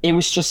 it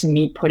was just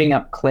me putting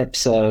up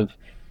clips of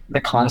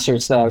the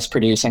concerts that I was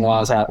producing while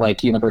I was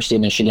at University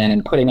of Michigan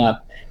and putting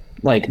up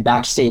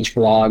backstage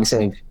vlogs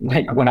of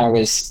when I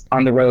was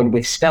on the road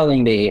with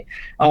Spelling Bee.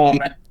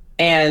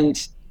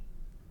 And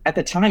at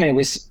the time it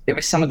was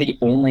some of the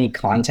only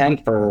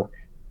content for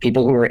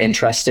people who were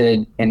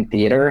interested in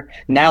theater.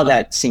 Now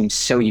that seems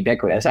so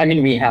ubiquitous. I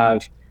mean,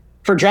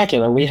 for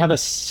Dracula, we have a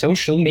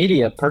social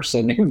media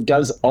person who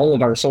does all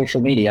of our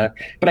social media.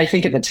 But I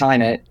think at the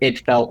time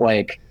it felt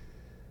like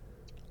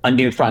a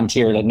new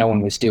frontier that no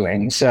one was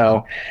doing.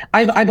 So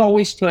I've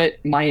always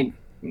put my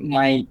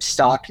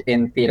stock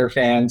in theater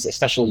fans,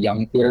 especially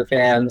young theater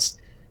fans.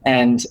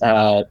 And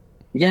and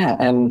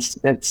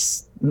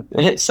it's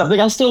something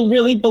I still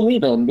really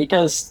believe in,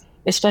 because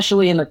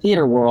especially in the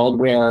theater world,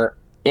 where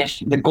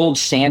if the gold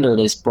standard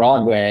is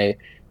Broadway,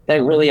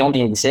 that really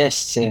only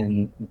exists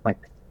in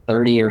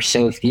 30 or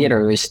so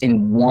theaters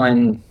in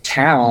one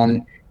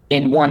town,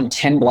 in one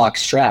 10-block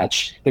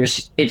stretch.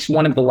 It's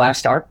one of the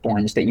last art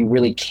forms that you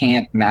really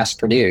can't mass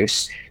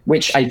produce,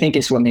 which I think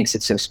is what makes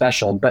it so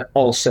special, but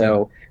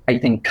also I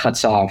think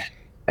cuts off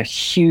a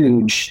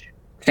huge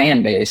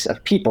fan base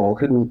of people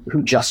who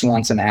just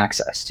want some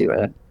access to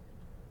it.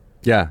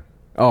 Yeah.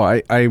 Oh,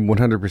 I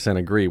 100%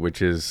 agree,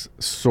 which is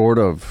sort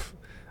of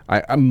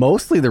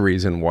mostly the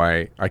reason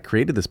why I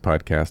created this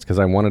podcast, because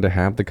I wanted to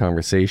have the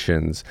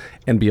conversations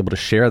and be able to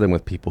share them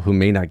with people who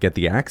may not get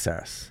the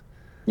access.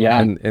 Yeah.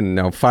 And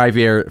now 5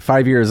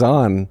 years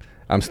on,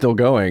 I'm still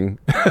going.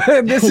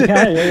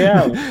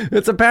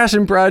 It's a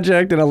passion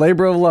project and a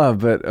labor of love,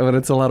 but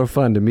it's a lot of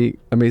fun to meet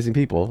amazing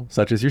people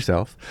such as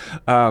yourself.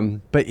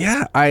 But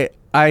yeah,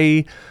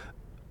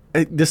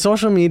 The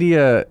social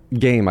media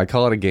game, I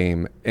call it a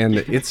game, and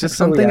it's just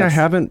something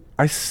yes.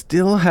 I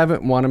still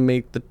haven't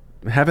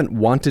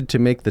wanted to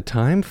make the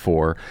time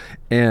for.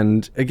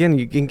 And again,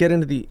 you can get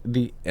into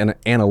the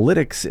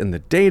analytics and the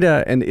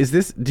data. And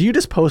do you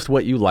just post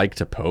what you like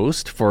to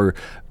post for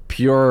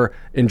pure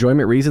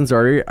enjoyment reasons,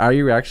 or are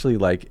you actually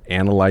like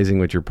analyzing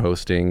what you're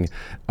posting?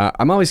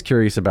 I'm always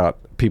curious about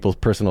people's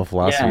personal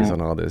philosophies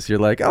on all this. You're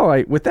like,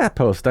 with that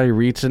post, I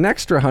reached an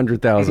extra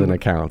 100,000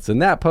 accounts,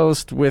 and that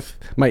post with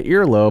my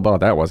earlobe,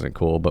 that wasn't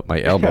cool, but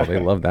my elbow, they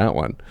love that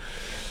one.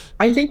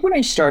 I think when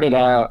I started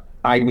out,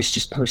 I was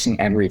just posting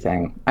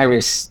everything. I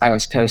was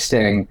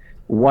posting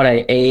what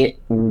I ate,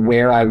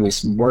 where I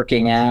was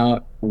working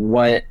out,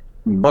 what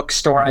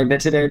bookstore I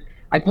visited.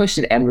 I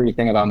posted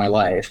everything about my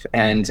life.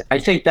 And I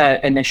think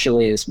that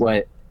initially is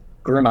what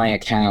grew my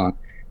account.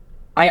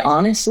 I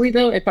honestly,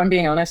 though, if I'm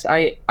being honest,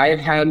 I've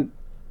had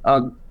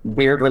a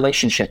weird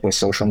relationship with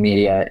social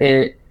media.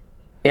 It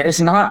has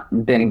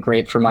not been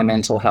great for my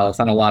mental health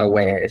in a lot of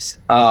ways.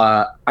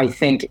 I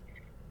think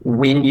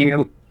when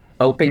you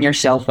open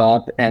yourself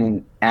up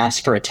and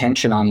ask for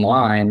attention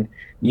online,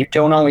 you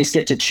don't always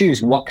get to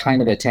choose what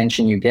kind of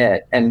attention you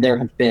get. And there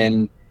have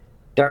been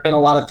a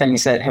lot of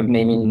things that have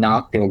made me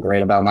not feel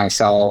great about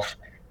myself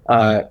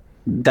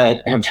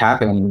that have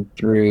happened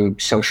through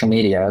social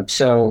media.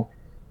 So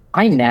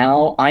I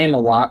am a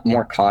lot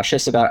more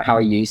cautious about how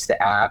I use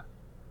the app.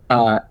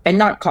 And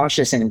not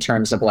cautious in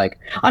terms of like,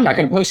 I'm not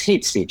going to post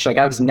hate speech. Like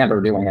I was never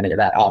doing any of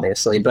that,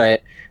 obviously,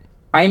 but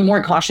I'm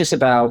more cautious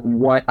about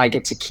what I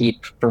get to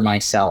keep for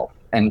myself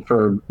and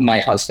for my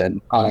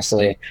husband,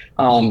 honestly.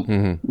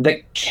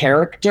 The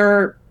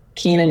character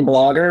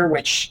Keenan-Bolger,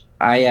 which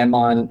I am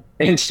on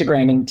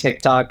Instagram and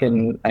TikTok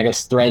and I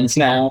guess Threads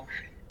now,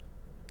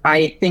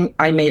 I think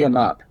I made him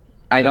up.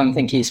 I don't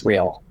think he's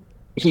real.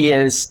 He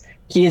is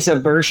a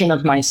version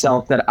of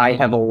myself that I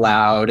have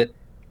allowed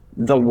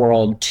the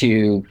world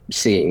to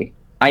see.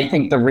 I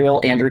think the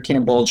real Andrew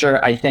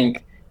Keenan-Bolger, I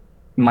think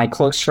my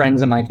close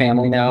friends and my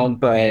family know,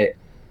 but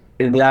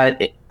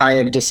that I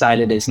have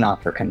decided is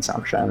not for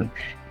consumption.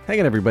 Hang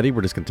on, everybody.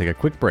 We're just going to take a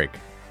quick break.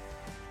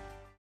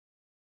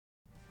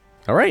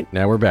 All right,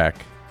 now we're back.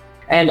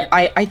 And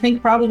I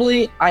think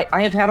probably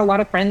I have had a lot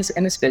of friends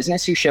in this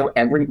business who show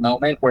every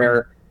moment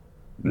where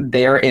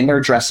they're in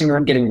their dressing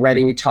room getting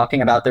ready,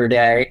 talking about their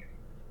day,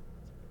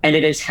 and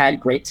it has had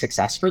great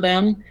success for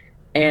them.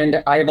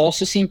 And I've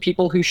also seen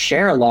people who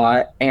share a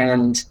lot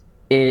and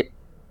it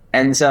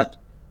ends up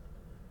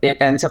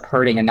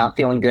hurting and not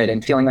feeling good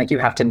and feeling like you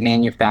have to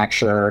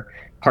manufacture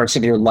parts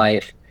of your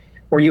life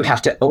or you have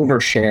to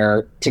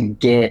overshare to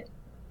get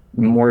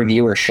more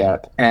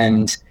viewership.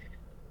 And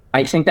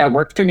I think that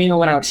worked for me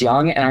when I was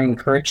young, and I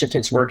encourage if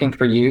it's working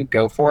for you,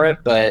 go for it.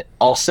 But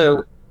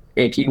also,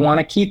 if you want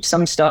to keep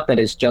some stuff that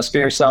is just for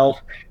yourself,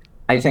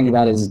 I think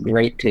that is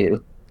great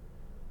too.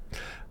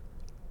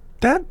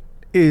 That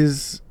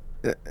is,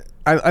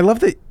 I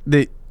love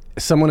that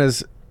someone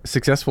as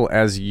successful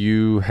as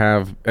you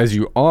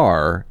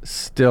are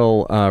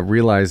still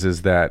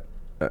realizes that,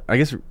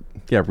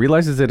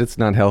 realizes that it's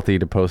not healthy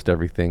to post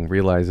everything,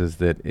 realizes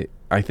that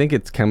I think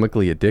it's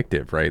chemically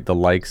addictive, right? The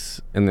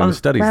likes and the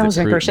studies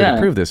that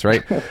prove this,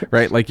 right?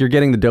 Right? Like you're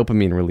getting the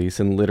dopamine release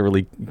and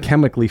literally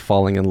chemically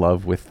falling in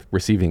love with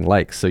receiving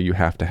likes. So you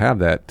have to have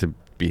that to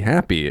be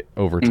happy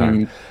over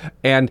time.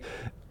 And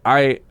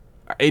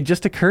it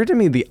just occurred to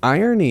me the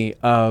irony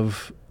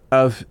of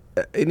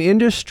an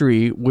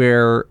industry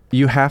where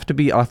you have to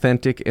be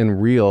authentic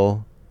and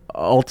real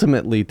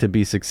ultimately to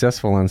be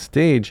successful on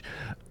stage.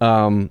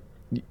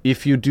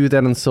 If you do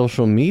that on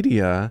social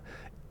media,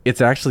 it's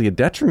actually a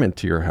detriment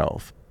to your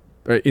health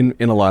in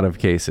a lot of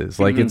cases.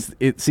 Like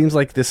it seems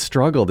like this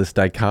struggle, this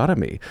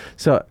dichotomy.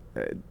 So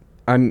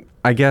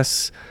I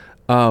guess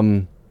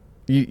I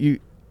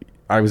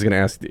was going to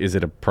ask, is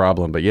it a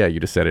problem? But yeah,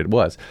 you just said it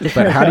was.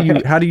 But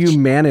how do you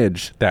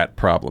manage that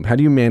problem? How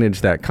do you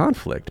manage that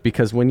conflict?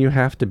 Because when you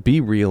have to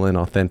be real and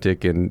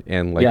authentic and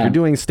you're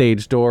doing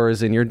stage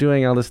doors and you're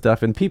doing all this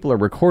stuff and people are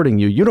recording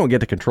you, you don't get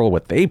to control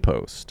what they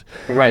post.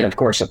 Right. Of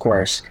course.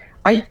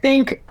 I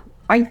think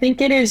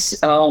it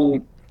is,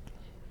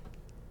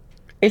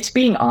 it's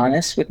being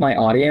honest with my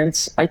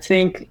audience. I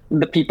think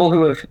the people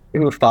who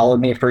have followed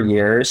me for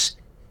years,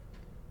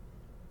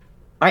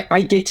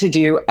 I get to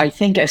do, I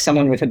think as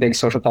someone with a big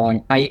social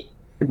following,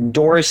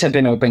 doors have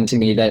been open to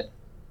me that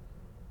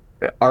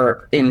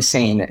are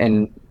insane.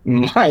 And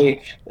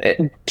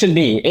to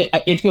me,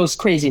 it feels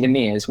crazy to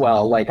me as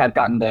well. Like I've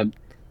gotten to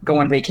go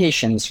on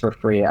vacations for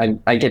free.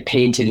 I get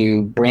paid to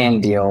do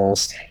brand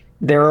deals.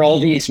 There are all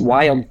these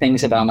wild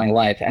things about my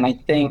life. And I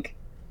think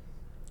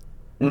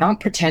not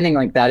pretending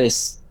like that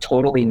is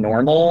totally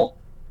normal.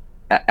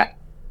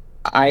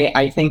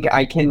 I think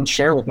I can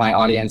share with my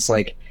audience,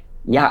 like,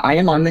 yeah, I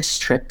am on this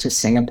trip to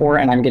Singapore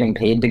and I'm getting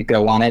paid to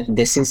go on it.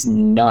 This is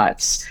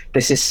nuts.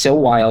 This is so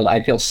wild.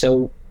 I feel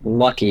so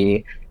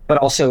lucky, but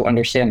also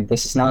understand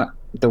this is not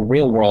the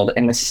real world.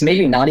 And this is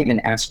maybe not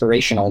even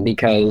aspirational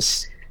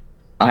because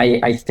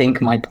I think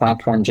my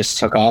platform just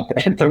took off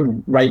at the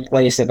right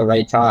place at the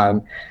right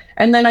time.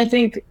 And then I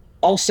think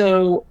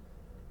also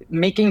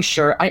making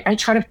sure I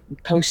try to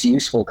post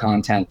useful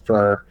content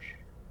for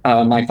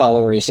my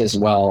followers as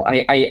well.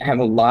 I have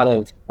a lot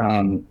of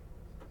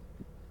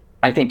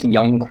I think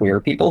young queer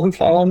people who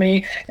follow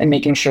me, and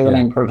making sure that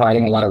I'm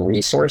providing a lot of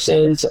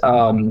resources,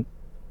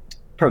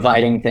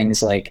 providing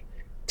things like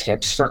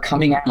tips for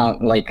coming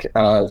out, like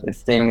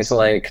things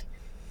like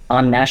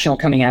on National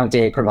Coming Out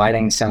Day,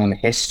 providing some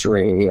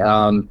history,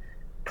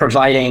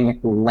 providing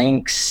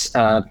links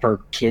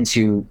for kids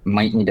who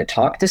might need to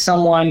talk to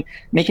someone,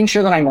 making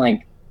sure that I'm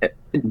like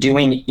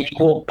doing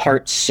equal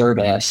parts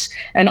service.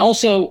 And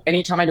also,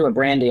 anytime I do a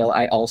brand deal,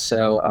 I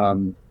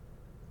also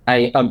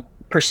a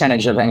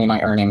percentage of any of my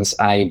earnings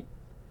I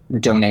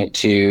donate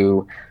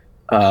to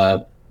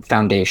a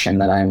foundation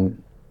that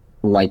I'm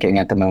liking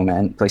at the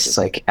moment, places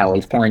like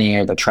Allie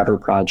Forney, the Trevor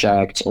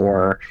Project,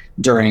 or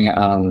during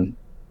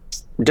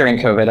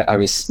COVID, I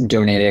was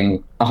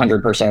donating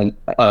 100%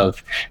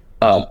 of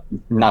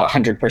not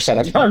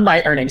 100% of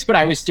my earnings, but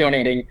I was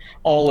donating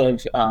all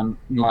of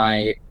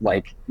my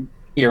like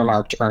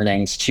earmarked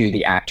earnings to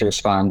the Actors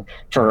Fund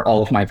for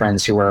all of my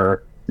friends who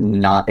were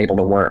not able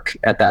to work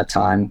at that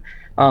time.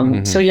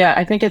 So yeah,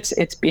 I think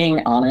it's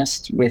being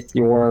honest with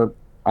your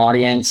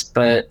audience,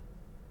 but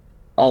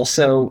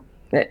also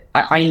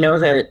I know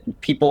that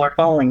people are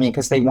following me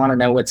because they want to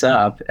know what's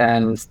up,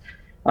 and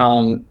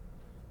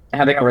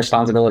having a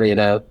responsibility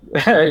to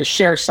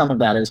share some of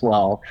that as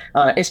well,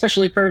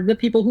 especially for the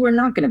people who are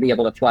not going to be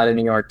able to fly to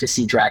New York to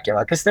see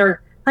Dracula because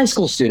they're high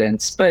school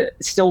students,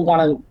 but still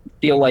want to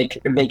feel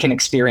like they can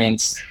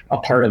experience a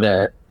part of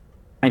it.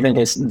 I think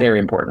is very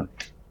important.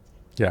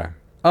 Yeah.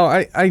 Oh,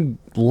 I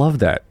love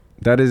that.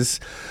 That is,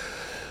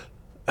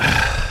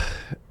 I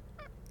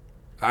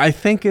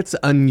think it's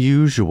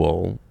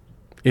unusual,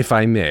 if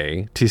I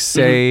may, to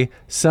say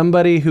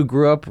somebody who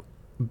grew up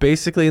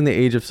basically in the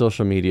age of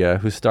social media,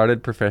 who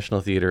started professional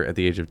theater at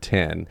the age of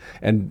 10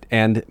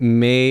 and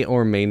may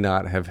or may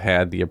not have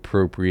had the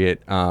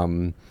appropriate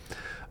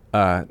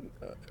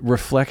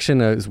reflection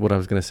is what I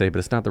was going to say, but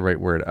it's not the right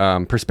word,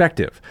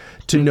 perspective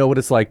to know what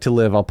it's like to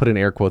live, I'll put in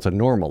air quotes, a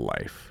normal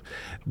life.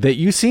 That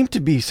you seem to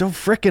be so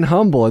freaking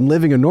humble and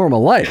living a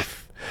normal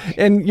life.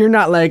 And you're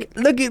not like,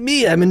 look at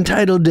me, I'm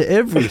entitled to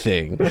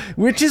everything,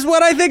 which is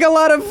what I think a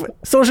lot of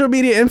social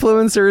media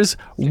influencers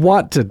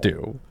want to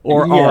do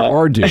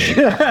or do.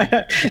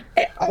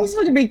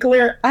 Also, to be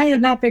clear, I have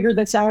not figured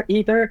this out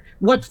either.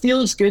 What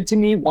feels good to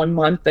me one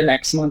month, the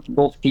next month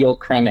will feel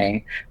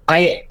crummy.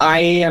 I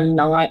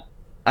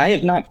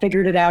have not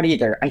figured it out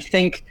either. I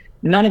think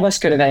none of us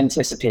could have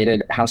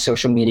anticipated how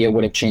social media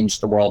would have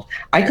changed the world.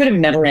 I could have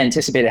never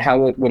anticipated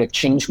how it would have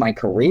changed my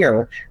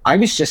career. I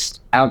was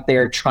just out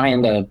there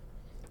trying to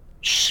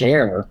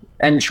share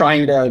and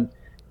trying to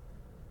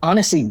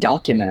honestly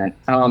document.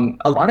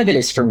 A lot of it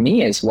is for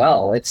me as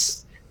well.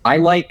 I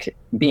like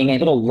being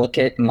able to look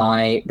at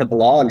the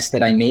blogs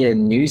that I made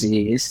in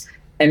Newsies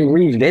and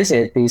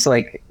revisit these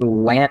like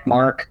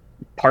landmark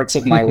parts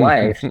of my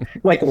life,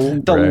 like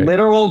the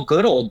literal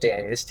good old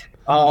days.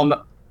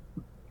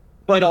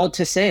 But all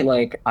to say,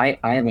 like, I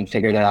haven't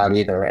figured it out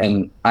either.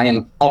 And I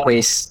am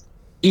always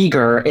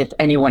eager if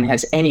anyone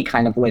has any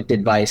kind of lived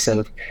advice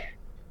of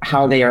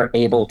how they are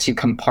able to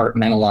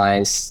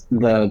compartmentalize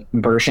the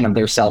version of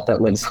their self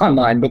that lives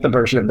online with the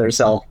version of their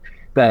self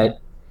that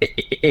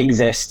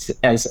exists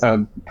as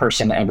a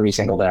person every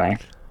single day.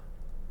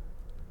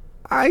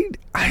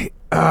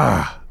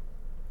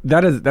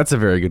 That's a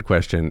very good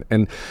question.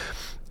 And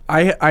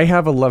I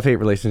have a love-hate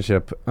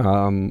relationship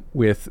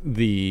with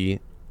the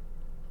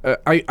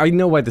I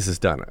know why this is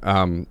done.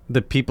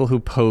 The people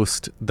who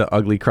post the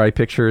ugly cry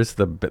pictures,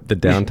 the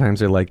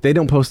downtimes are like, they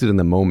don't post it in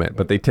the moment,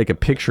 but they take a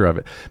picture of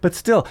it. But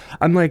still,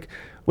 I'm like,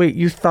 wait,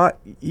 you thought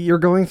you're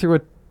going through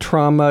a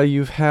trauma,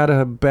 you've had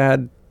a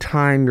bad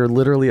time, you're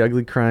literally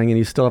ugly crying, and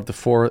you still have the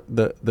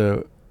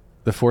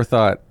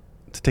forethought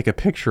to take a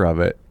picture of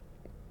it.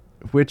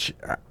 Which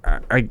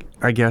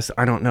I guess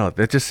I don't know.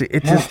 That just I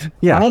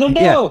don't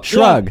know. Yeah,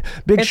 shrug,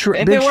 big shrug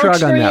on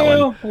that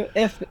one.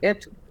 If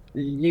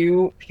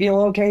you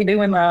feel okay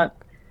doing that,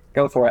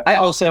 go for it. I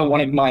also,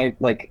 one of my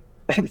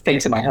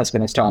things that my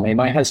husband has taught me,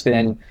 my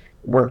husband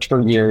worked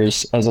for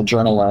years as a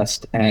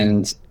journalist,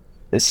 and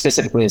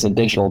specifically as a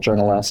digital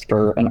journalist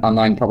for an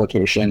online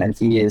publication, and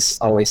he is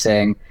always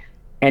saying,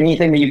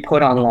 anything that you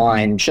put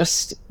online,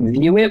 just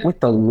view it with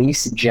the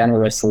least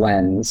generous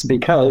lens,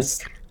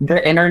 because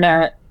the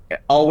internet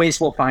always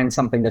will find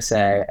something to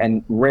say,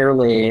 and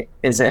rarely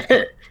is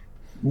it,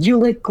 you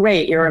look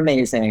great, you're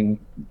amazing.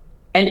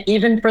 And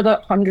even for the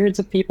hundreds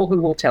of people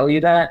who will tell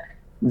you that,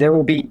 there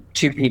will be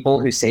two people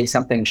who say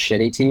something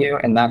shitty to you,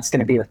 and that's going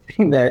to be the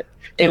thing that,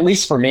 at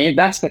least for me,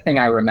 that's the thing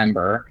I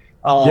remember.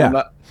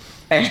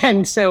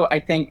 And so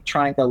I think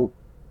trying to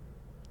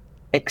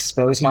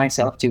expose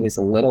myself to as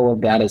little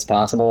of that as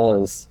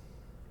possible is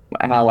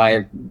how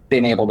I've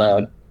been able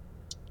to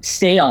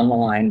stay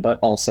online, but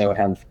also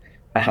have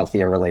a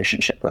healthier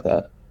relationship with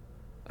it.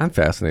 I'm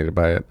fascinated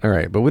by it. All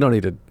right, but we don't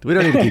need to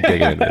keep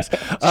digging into this.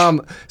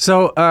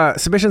 So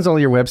Submissions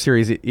Only, your web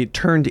series, it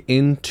turned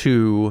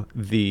into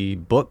the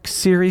book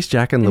series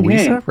Jack and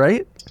Louisa,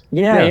 right?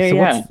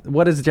 Yeah.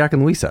 What is Jack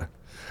and Louisa?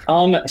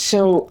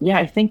 So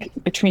I think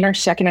between our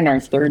second and our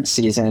third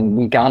season,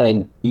 we got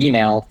an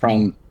email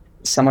from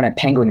someone at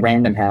Penguin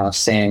Random House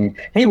saying,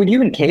 "Hey, would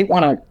you and Kate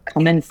want to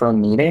come in for a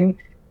meeting?"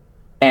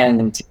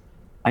 And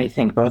I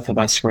think both of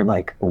us were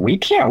like, "We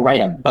can't write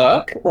a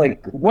book.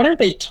 Like, what are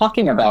they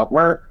talking about?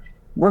 We're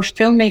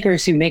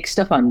filmmakers who make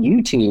stuff on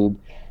YouTube."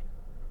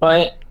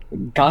 But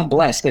God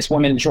bless this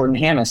woman, Jordan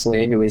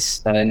Hammersley, who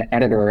is an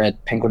editor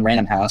at Penguin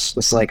Random House,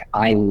 was like,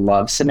 "I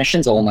love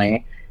Submissions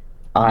Only.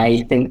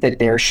 I think that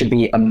there should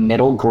be a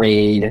middle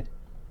grade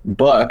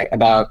book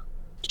about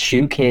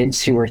two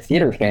kids who are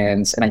theater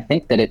fans, and I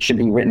think that it should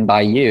be written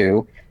by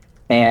you."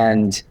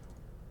 And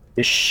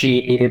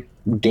she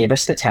gave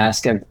us the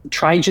task of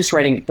try just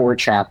writing 4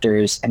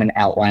 chapters and an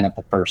outline of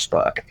the first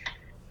book.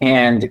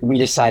 And we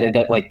decided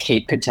that like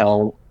Kate could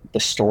tell the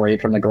story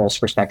from the girl's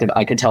perspective,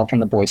 I could tell from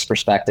the boy's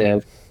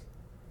perspective,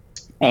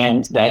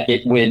 and that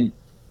it would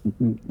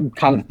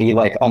kind of be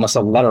like almost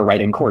a letter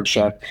writing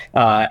courtship.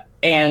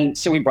 And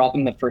so we brought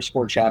them the first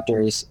 4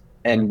 chapters,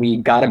 and we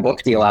got a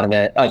book deal out of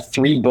it, a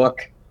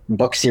 3-book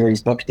book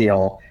series book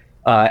deal,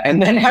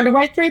 and then had to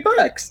write 3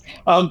 books.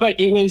 But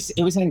it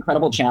was an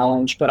incredible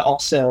challenge. But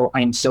also,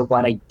 I'm so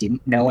glad I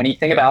didn't know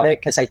anything about it,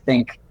 because I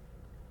think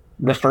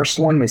the first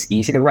one was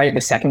easy to write,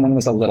 the second one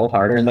was a little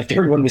harder, and the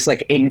third one was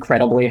like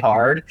incredibly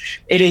hard.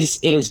 It is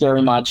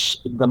very much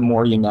the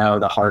more you know,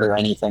 the harder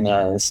anything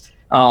is.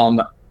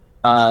 But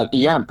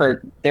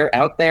they're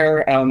out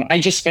there. I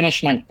just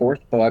finished my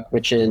 4th book,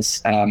 which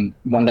is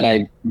one that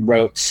I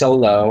wrote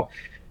solo.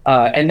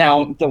 And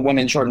now the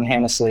woman, Jordan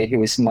Hammersley, who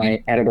was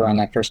my editor on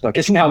that first book,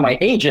 is now my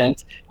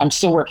agent. I'm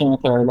still working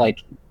with her like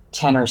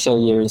 10 or so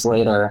years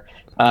later.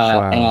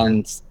 Wow.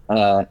 And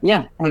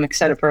I'm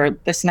excited for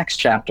this next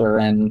chapter.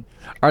 And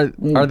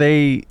are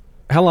they?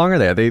 How long are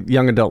they? Are they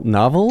young adult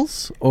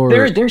novels, or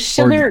they're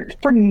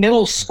for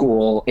middle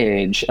school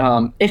age?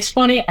 It's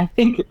funny. I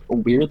think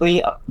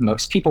weirdly,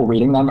 most people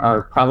reading them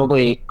are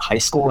probably high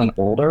school and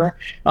older,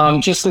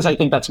 just because I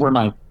think that's where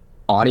my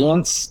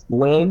audience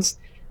lives.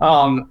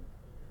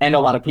 And a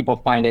lot of people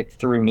find it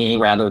through me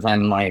rather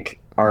than like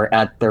are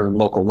at their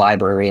local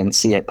library and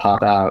see it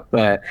pop out.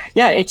 But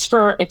yeah, it's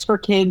for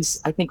kids.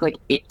 I think like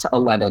 8 to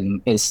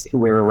 11 is who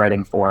we were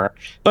writing for.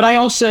 But I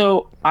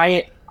also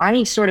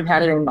I sort of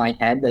had it in my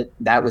head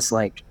that was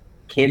like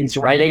kids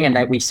writing, and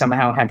that we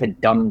somehow had to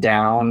dumb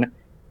down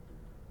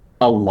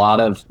a lot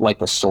of like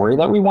the story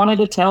that we wanted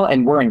to tell.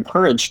 And we're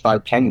encouraged by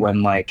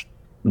Penguin, like,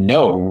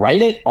 no,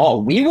 write it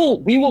all. We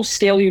will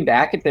scale you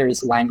back if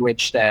there's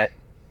language that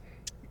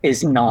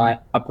is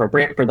not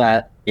appropriate for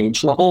that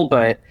age level.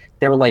 But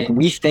they were like,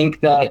 we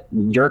think that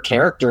your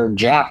character,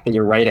 Jack, that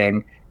you're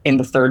writing in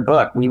the 3rd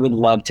book, we would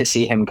love to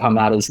see him come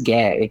out as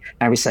gay.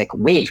 And I was like,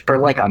 wait, for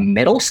like a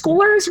middle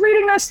schooler is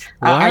reading this?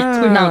 Wow.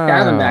 I could not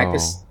fathom that,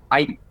 because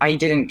I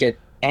didn't get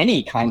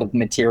any kind of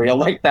material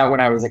like that when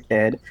I was a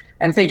kid.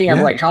 And thinking of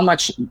like how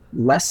much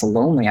less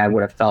lonely I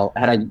would have felt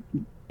had I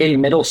in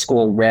middle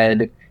school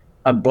read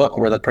a book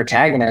where the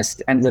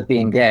protagonist ends up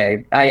being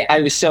gay.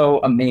 I was so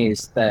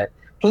amazed that,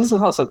 because this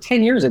was also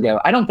 10 years ago,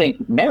 I don't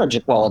think marriage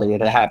equality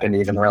had happened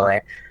even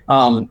really.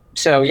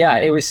 So yeah,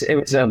 it was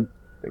a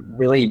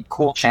really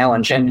cool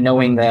challenge, and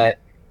knowing that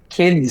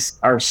kids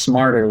are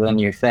smarter than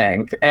you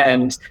think,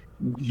 and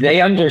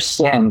they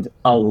understand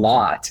a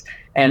lot,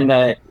 and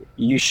that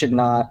you should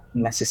not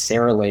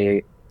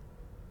necessarily,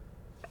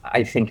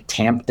 I think,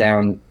 tamp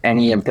down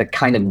any of the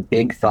kind of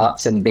big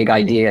thoughts and big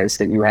ideas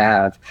that you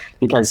have,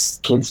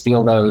 because kids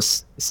feel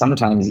those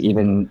sometimes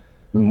even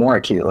more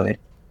acutely.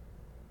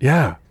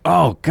 Yeah.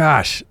 Oh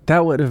gosh,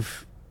 that would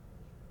have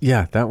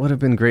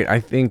been great. I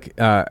think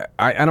I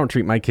don't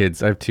treat my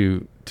kids. I have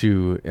two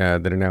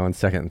that are now in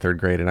 2nd and 3rd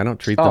grade, and I don't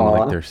treat them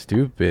like they're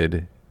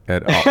stupid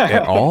at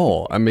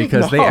all. I mean,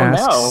 because they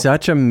ask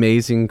such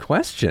amazing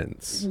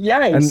questions.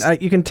 Yes.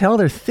 And you can tell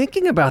they're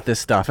thinking about this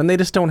stuff, and they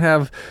just don't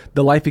have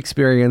the life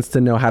experience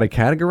to know how to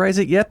categorize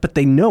it yet, but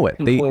they know it.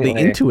 They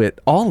intuit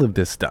all of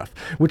this stuff,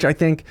 which I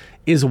think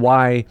is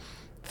why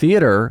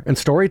theater and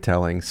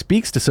storytelling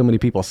speaks to so many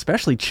people,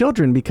 especially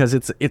children, because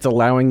it's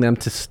allowing them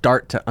to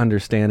start to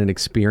understand and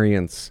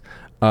experience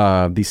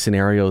these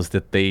scenarios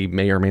that they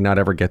may or may not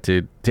ever get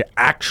to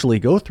actually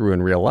go through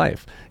in real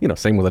life.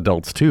 Same with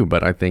adults too,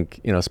 but I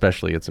think,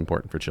 especially it's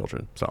important for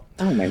children. So.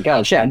 Oh my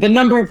gosh, yeah. The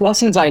number of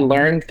lessons I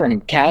learned from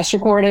cast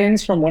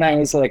recordings from when I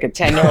was like a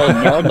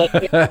 10-year-old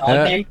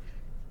nerd.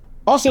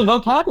 Also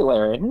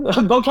vocabulary.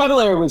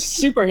 Vocabulary was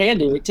super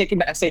handy taking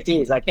the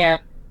SATs. I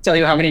can't tell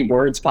you how many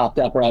words popped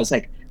up where I was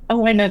like,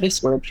 oh, I know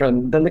this word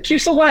from the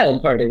Lacusa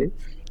Wild Party.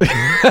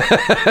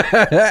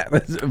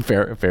 That's a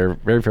very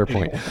fair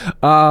point.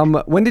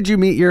 When did you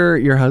meet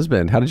your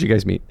husband? How did you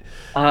guys meet?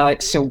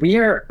 So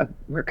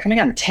we're coming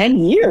on 10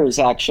 years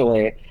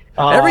actually.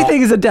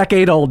 Everything is a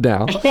decade old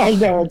now. I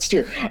know, it's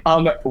true.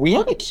 We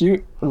have a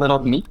cute little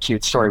meet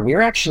cute story. We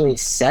were actually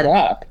set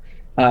up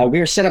We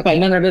were set up by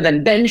none other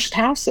than Ben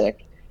Stasic,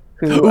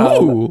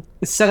 who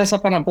set us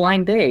up on a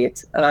blind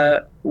date,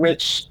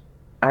 which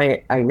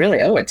I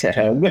really owe it to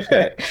him.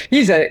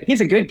 He's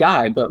a good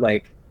guy, but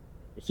like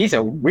he's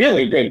a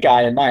really good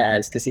guy in my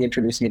eyes because he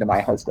introduced me to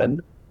my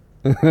husband.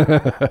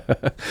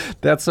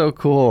 That's so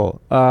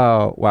cool.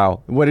 Oh,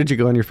 wow. What did you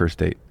go on your first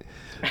date?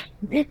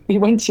 We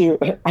went to,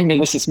 I mean,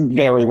 this is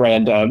very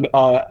random,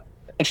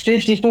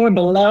 54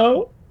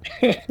 Below,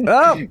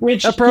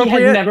 which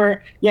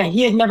appropriate.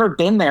 He had never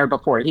been there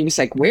before. He was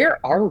like,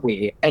 where are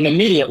we? And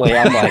immediately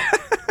I'm like,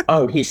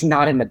 oh, he's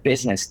not in the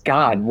business.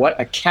 God,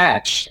 what a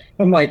catch.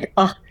 I'm like,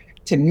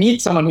 to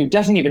meet someone who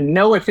doesn't even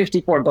know what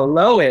 54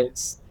 Below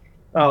is.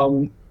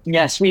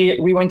 Yes,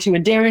 we went to a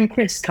Darren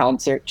Criss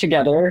concert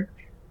together.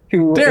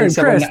 Darren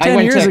Criss,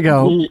 10 years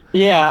ago.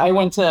 Yeah, I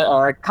went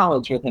to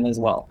college with him as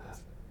well.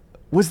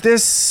 Was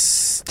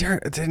this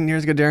 10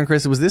 years ago, Darren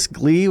Criss? Was this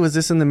Glee? Was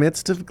this in the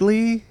midst of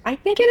Glee? I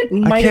think it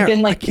might have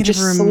been like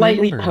just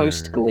slightly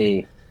post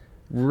Glee.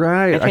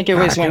 Right. I think it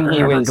was when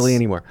he was Glee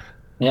anymore.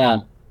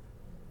 Yeah.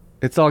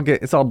 It's all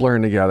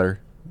blurring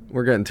together.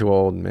 We're getting too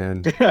old,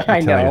 man.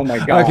 I know. Oh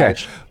my gosh. Okay.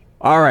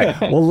 All right.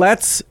 Well,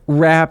 let's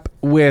wrap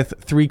with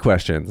 3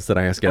 questions that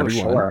I ask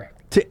everyone. Sure.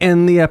 To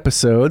end the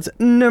episodes.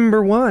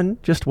 Number 1,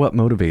 just what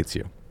motivates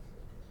you?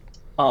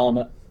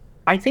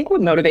 I think what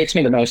motivates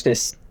me the most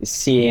is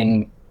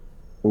seeing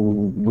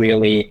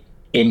really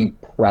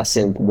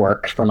impressive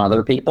work from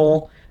other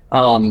people.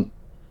 When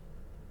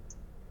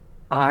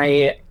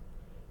I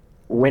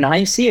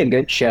see a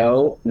good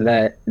show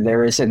that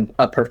there isn't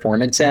a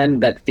performance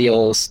in that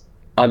feels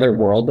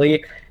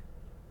otherworldly,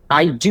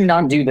 I do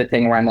not do the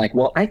thing where I'm like,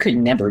 well, I could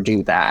never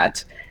do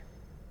that.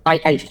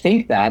 I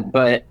think that,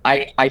 but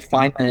I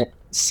find that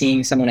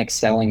seeing someone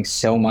excelling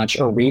so much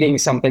or reading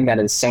something that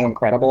is so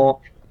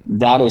incredible,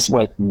 that is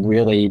what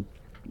really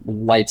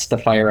lights the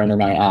fire under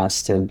my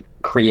ass to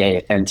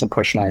create and to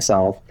push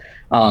myself.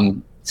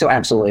 So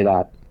absolutely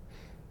that.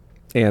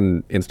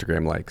 And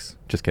Instagram likes.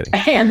 Just kidding.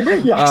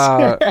 And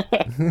yes.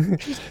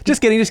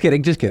 Just kidding.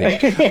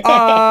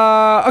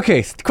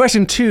 Okay,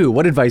 question 2.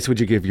 What advice would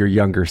you give your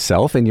younger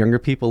self and younger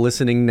people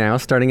listening now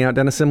starting out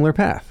down a similar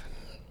path?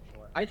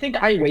 I think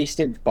I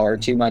wasted far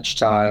too much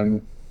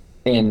time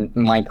in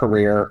my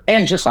career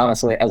and just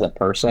honestly as a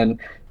person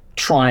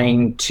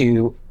trying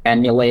to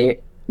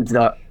emulate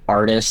the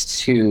artists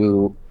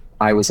who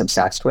I was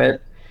obsessed with.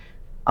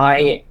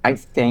 I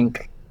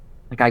think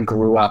like I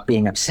grew up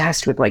being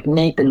obsessed with like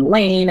Nathan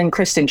Lane and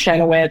Kristen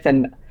Chenoweth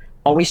and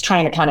always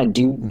trying to kind of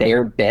do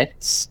their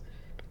bits.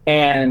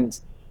 And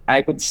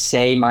I would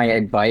say my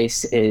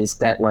advice is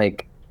that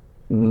like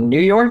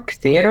New York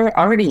theater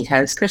already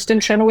has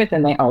Kristen Chenoweth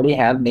and they already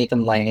have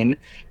Nathan Lane,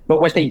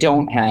 but what they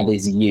don't have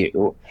is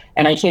you.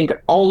 And I think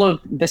all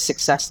of the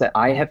success that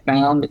I have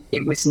found,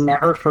 it was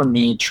never for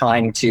me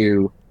trying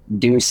to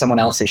do someone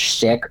else's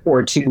shtick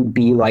or to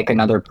be like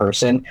another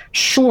person.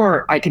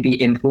 Sure, I could be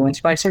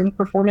influenced by certain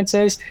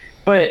performances,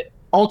 but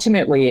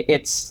ultimately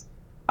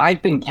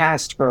I've been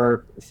cast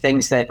for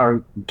things that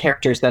are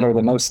characters that are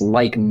the most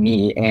like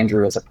me,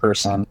 Andrew, as a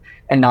person,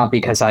 and not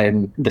because I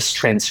am this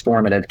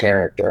transformative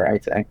character, I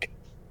think.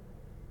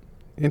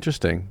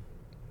 Interesting.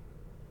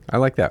 I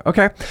like that.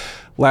 Okay.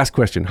 Last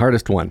question,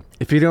 hardest one.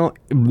 If you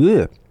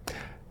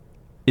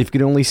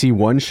could only see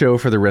one show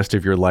for the rest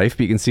of your life,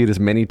 but you can see it as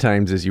many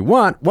times as you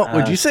want, what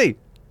would you see?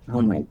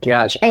 Oh my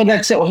gosh. Oh,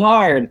 that's so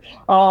hard.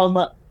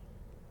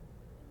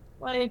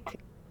 Like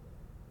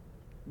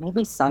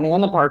maybe Sunday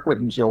in the Park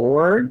with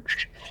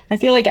George. I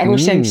feel like I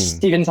was saying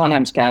Stephen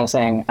Sondheim's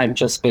saying I've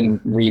just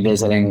been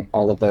revisiting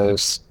all of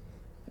those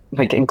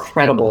like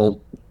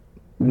incredible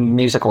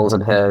musicals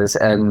of his,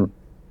 and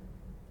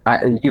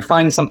you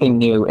find something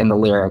new in the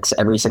lyrics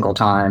every single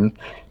time.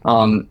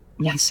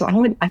 Yeah, so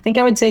I think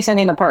I would say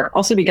Sunday in the Park,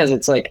 also because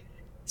it's like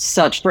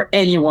such, for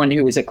anyone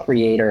who is a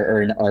creator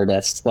or an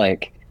artist,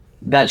 like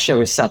that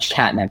show is such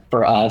catnip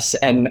for us,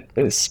 and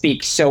it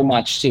speaks so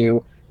much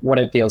to what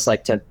it feels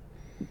like to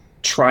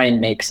try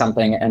and make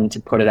something and to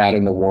put it out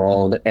in the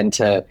world and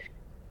to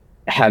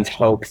have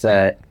hope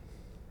that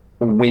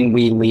when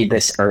we leave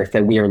this earth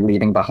that we are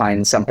leaving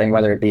behind something,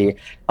 whether it be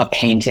a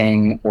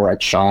painting or a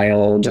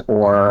child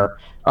or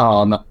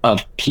a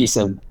piece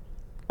of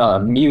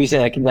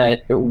music,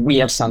 that we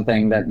have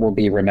something that will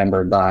be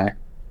remembered by.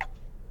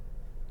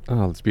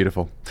 Oh, that's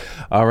beautiful.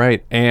 All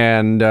right.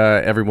 And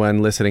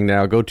everyone listening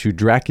now, go to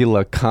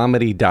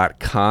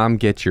DraculaComedy.com.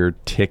 Get your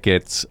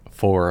tickets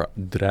for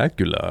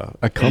Dracula,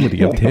 a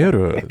comedy of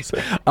terrors.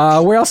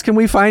 Where else can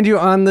we find you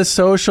on the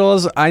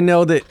socials? I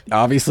know that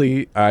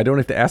obviously I don't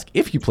have to ask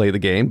if you play the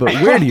game, but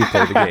where do you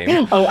play the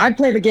game? Oh, I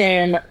play the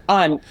game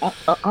I'm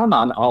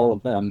on all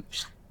of them.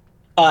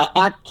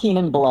 At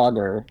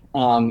Keenan-Bolger.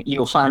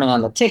 You'll find me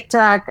on the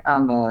TikTok,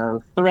 on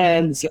the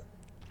Threads.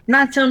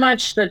 Not so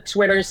much the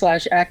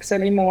Twitter/X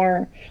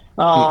anymore,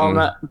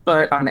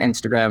 but on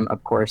Instagram,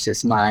 of course,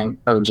 is my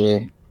OG.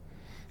 Do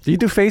you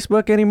do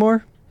Facebook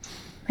anymore?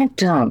 I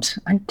don't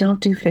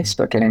do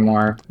Facebook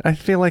anymore. I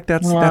feel like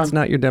that's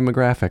not your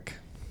demographic.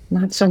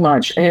 Not so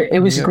much.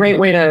 It was a great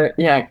way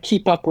to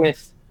keep up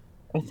with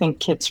I think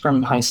kids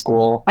from high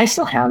school. I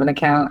still have an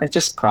account. It's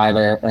just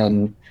private,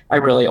 and I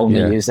really only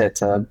use it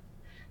to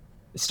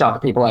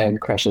stalk people I had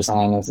crushes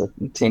on as a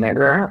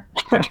teenager.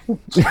 Very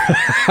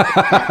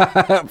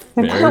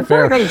What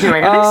fair. are they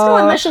doing? Are they still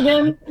in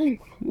Michigan?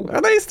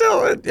 Are they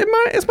still?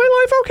 Is my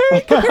life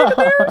okay compared to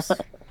theirs?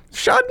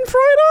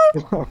 Schadenfreude?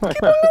 Keep on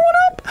going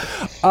up.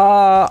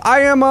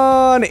 I am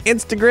on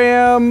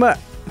Instagram,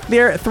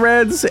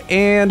 Threads,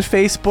 and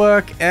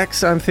Facebook.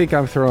 X, I think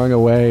I'm throwing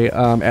away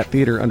at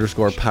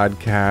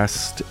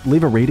theater_podcast.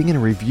 Leave a rating and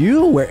a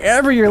review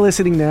wherever you're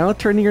listening now.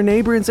 Turn to your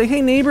neighbor and say,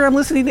 "Hey neighbor, I'm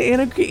listening to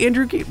Andrew.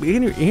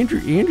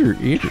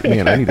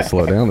 Man, I need to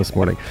slow down this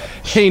morning.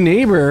 Hey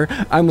neighbor,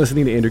 I'm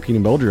listening to Andrew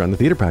Keenan-Bolger on the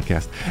Theater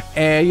Podcast.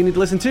 And you need to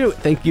listen too.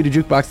 Thank you to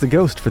Jukebox the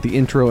Ghost for the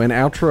intro and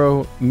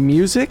outro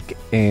music.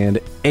 And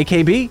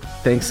AKB,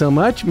 thanks so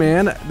much,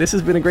 man. This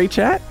has been a great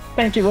chat.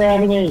 Thank you for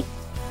having me.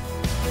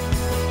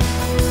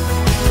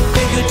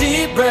 Take a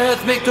deep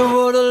breath, make the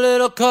world a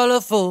little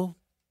colorful.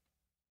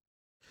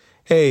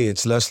 Hey,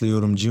 it's Leslie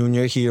Odom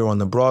Jr. here on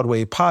the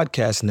Broadway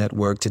Podcast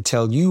Network to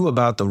tell you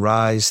about the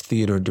Rise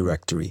Theater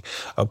Directory,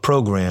 a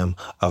program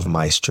of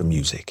Maestro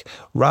Music.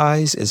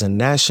 Rise is a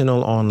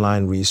national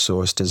online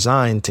resource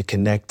designed to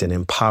connect and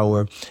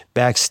empower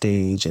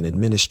backstage and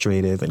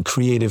administrative and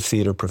creative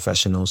theater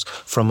professionals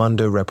from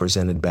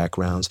underrepresented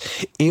backgrounds.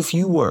 If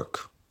you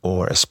work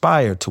or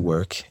aspire to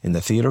work in the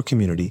theater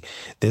community,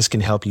 this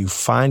can help you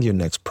find your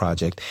next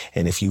project.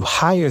 And if you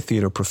hire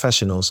theater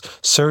professionals,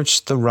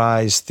 search the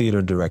Rise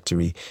Theater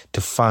Directory to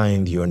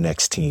find your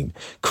next team.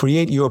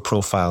 Create your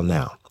profile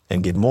now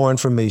and get more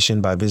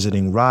information by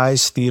visiting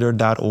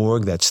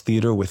risetheater.org. That's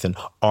theater with an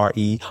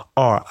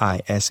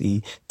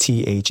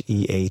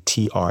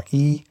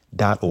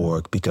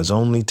RERISETHEATRE.org, because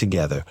only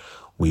together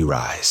we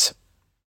rise.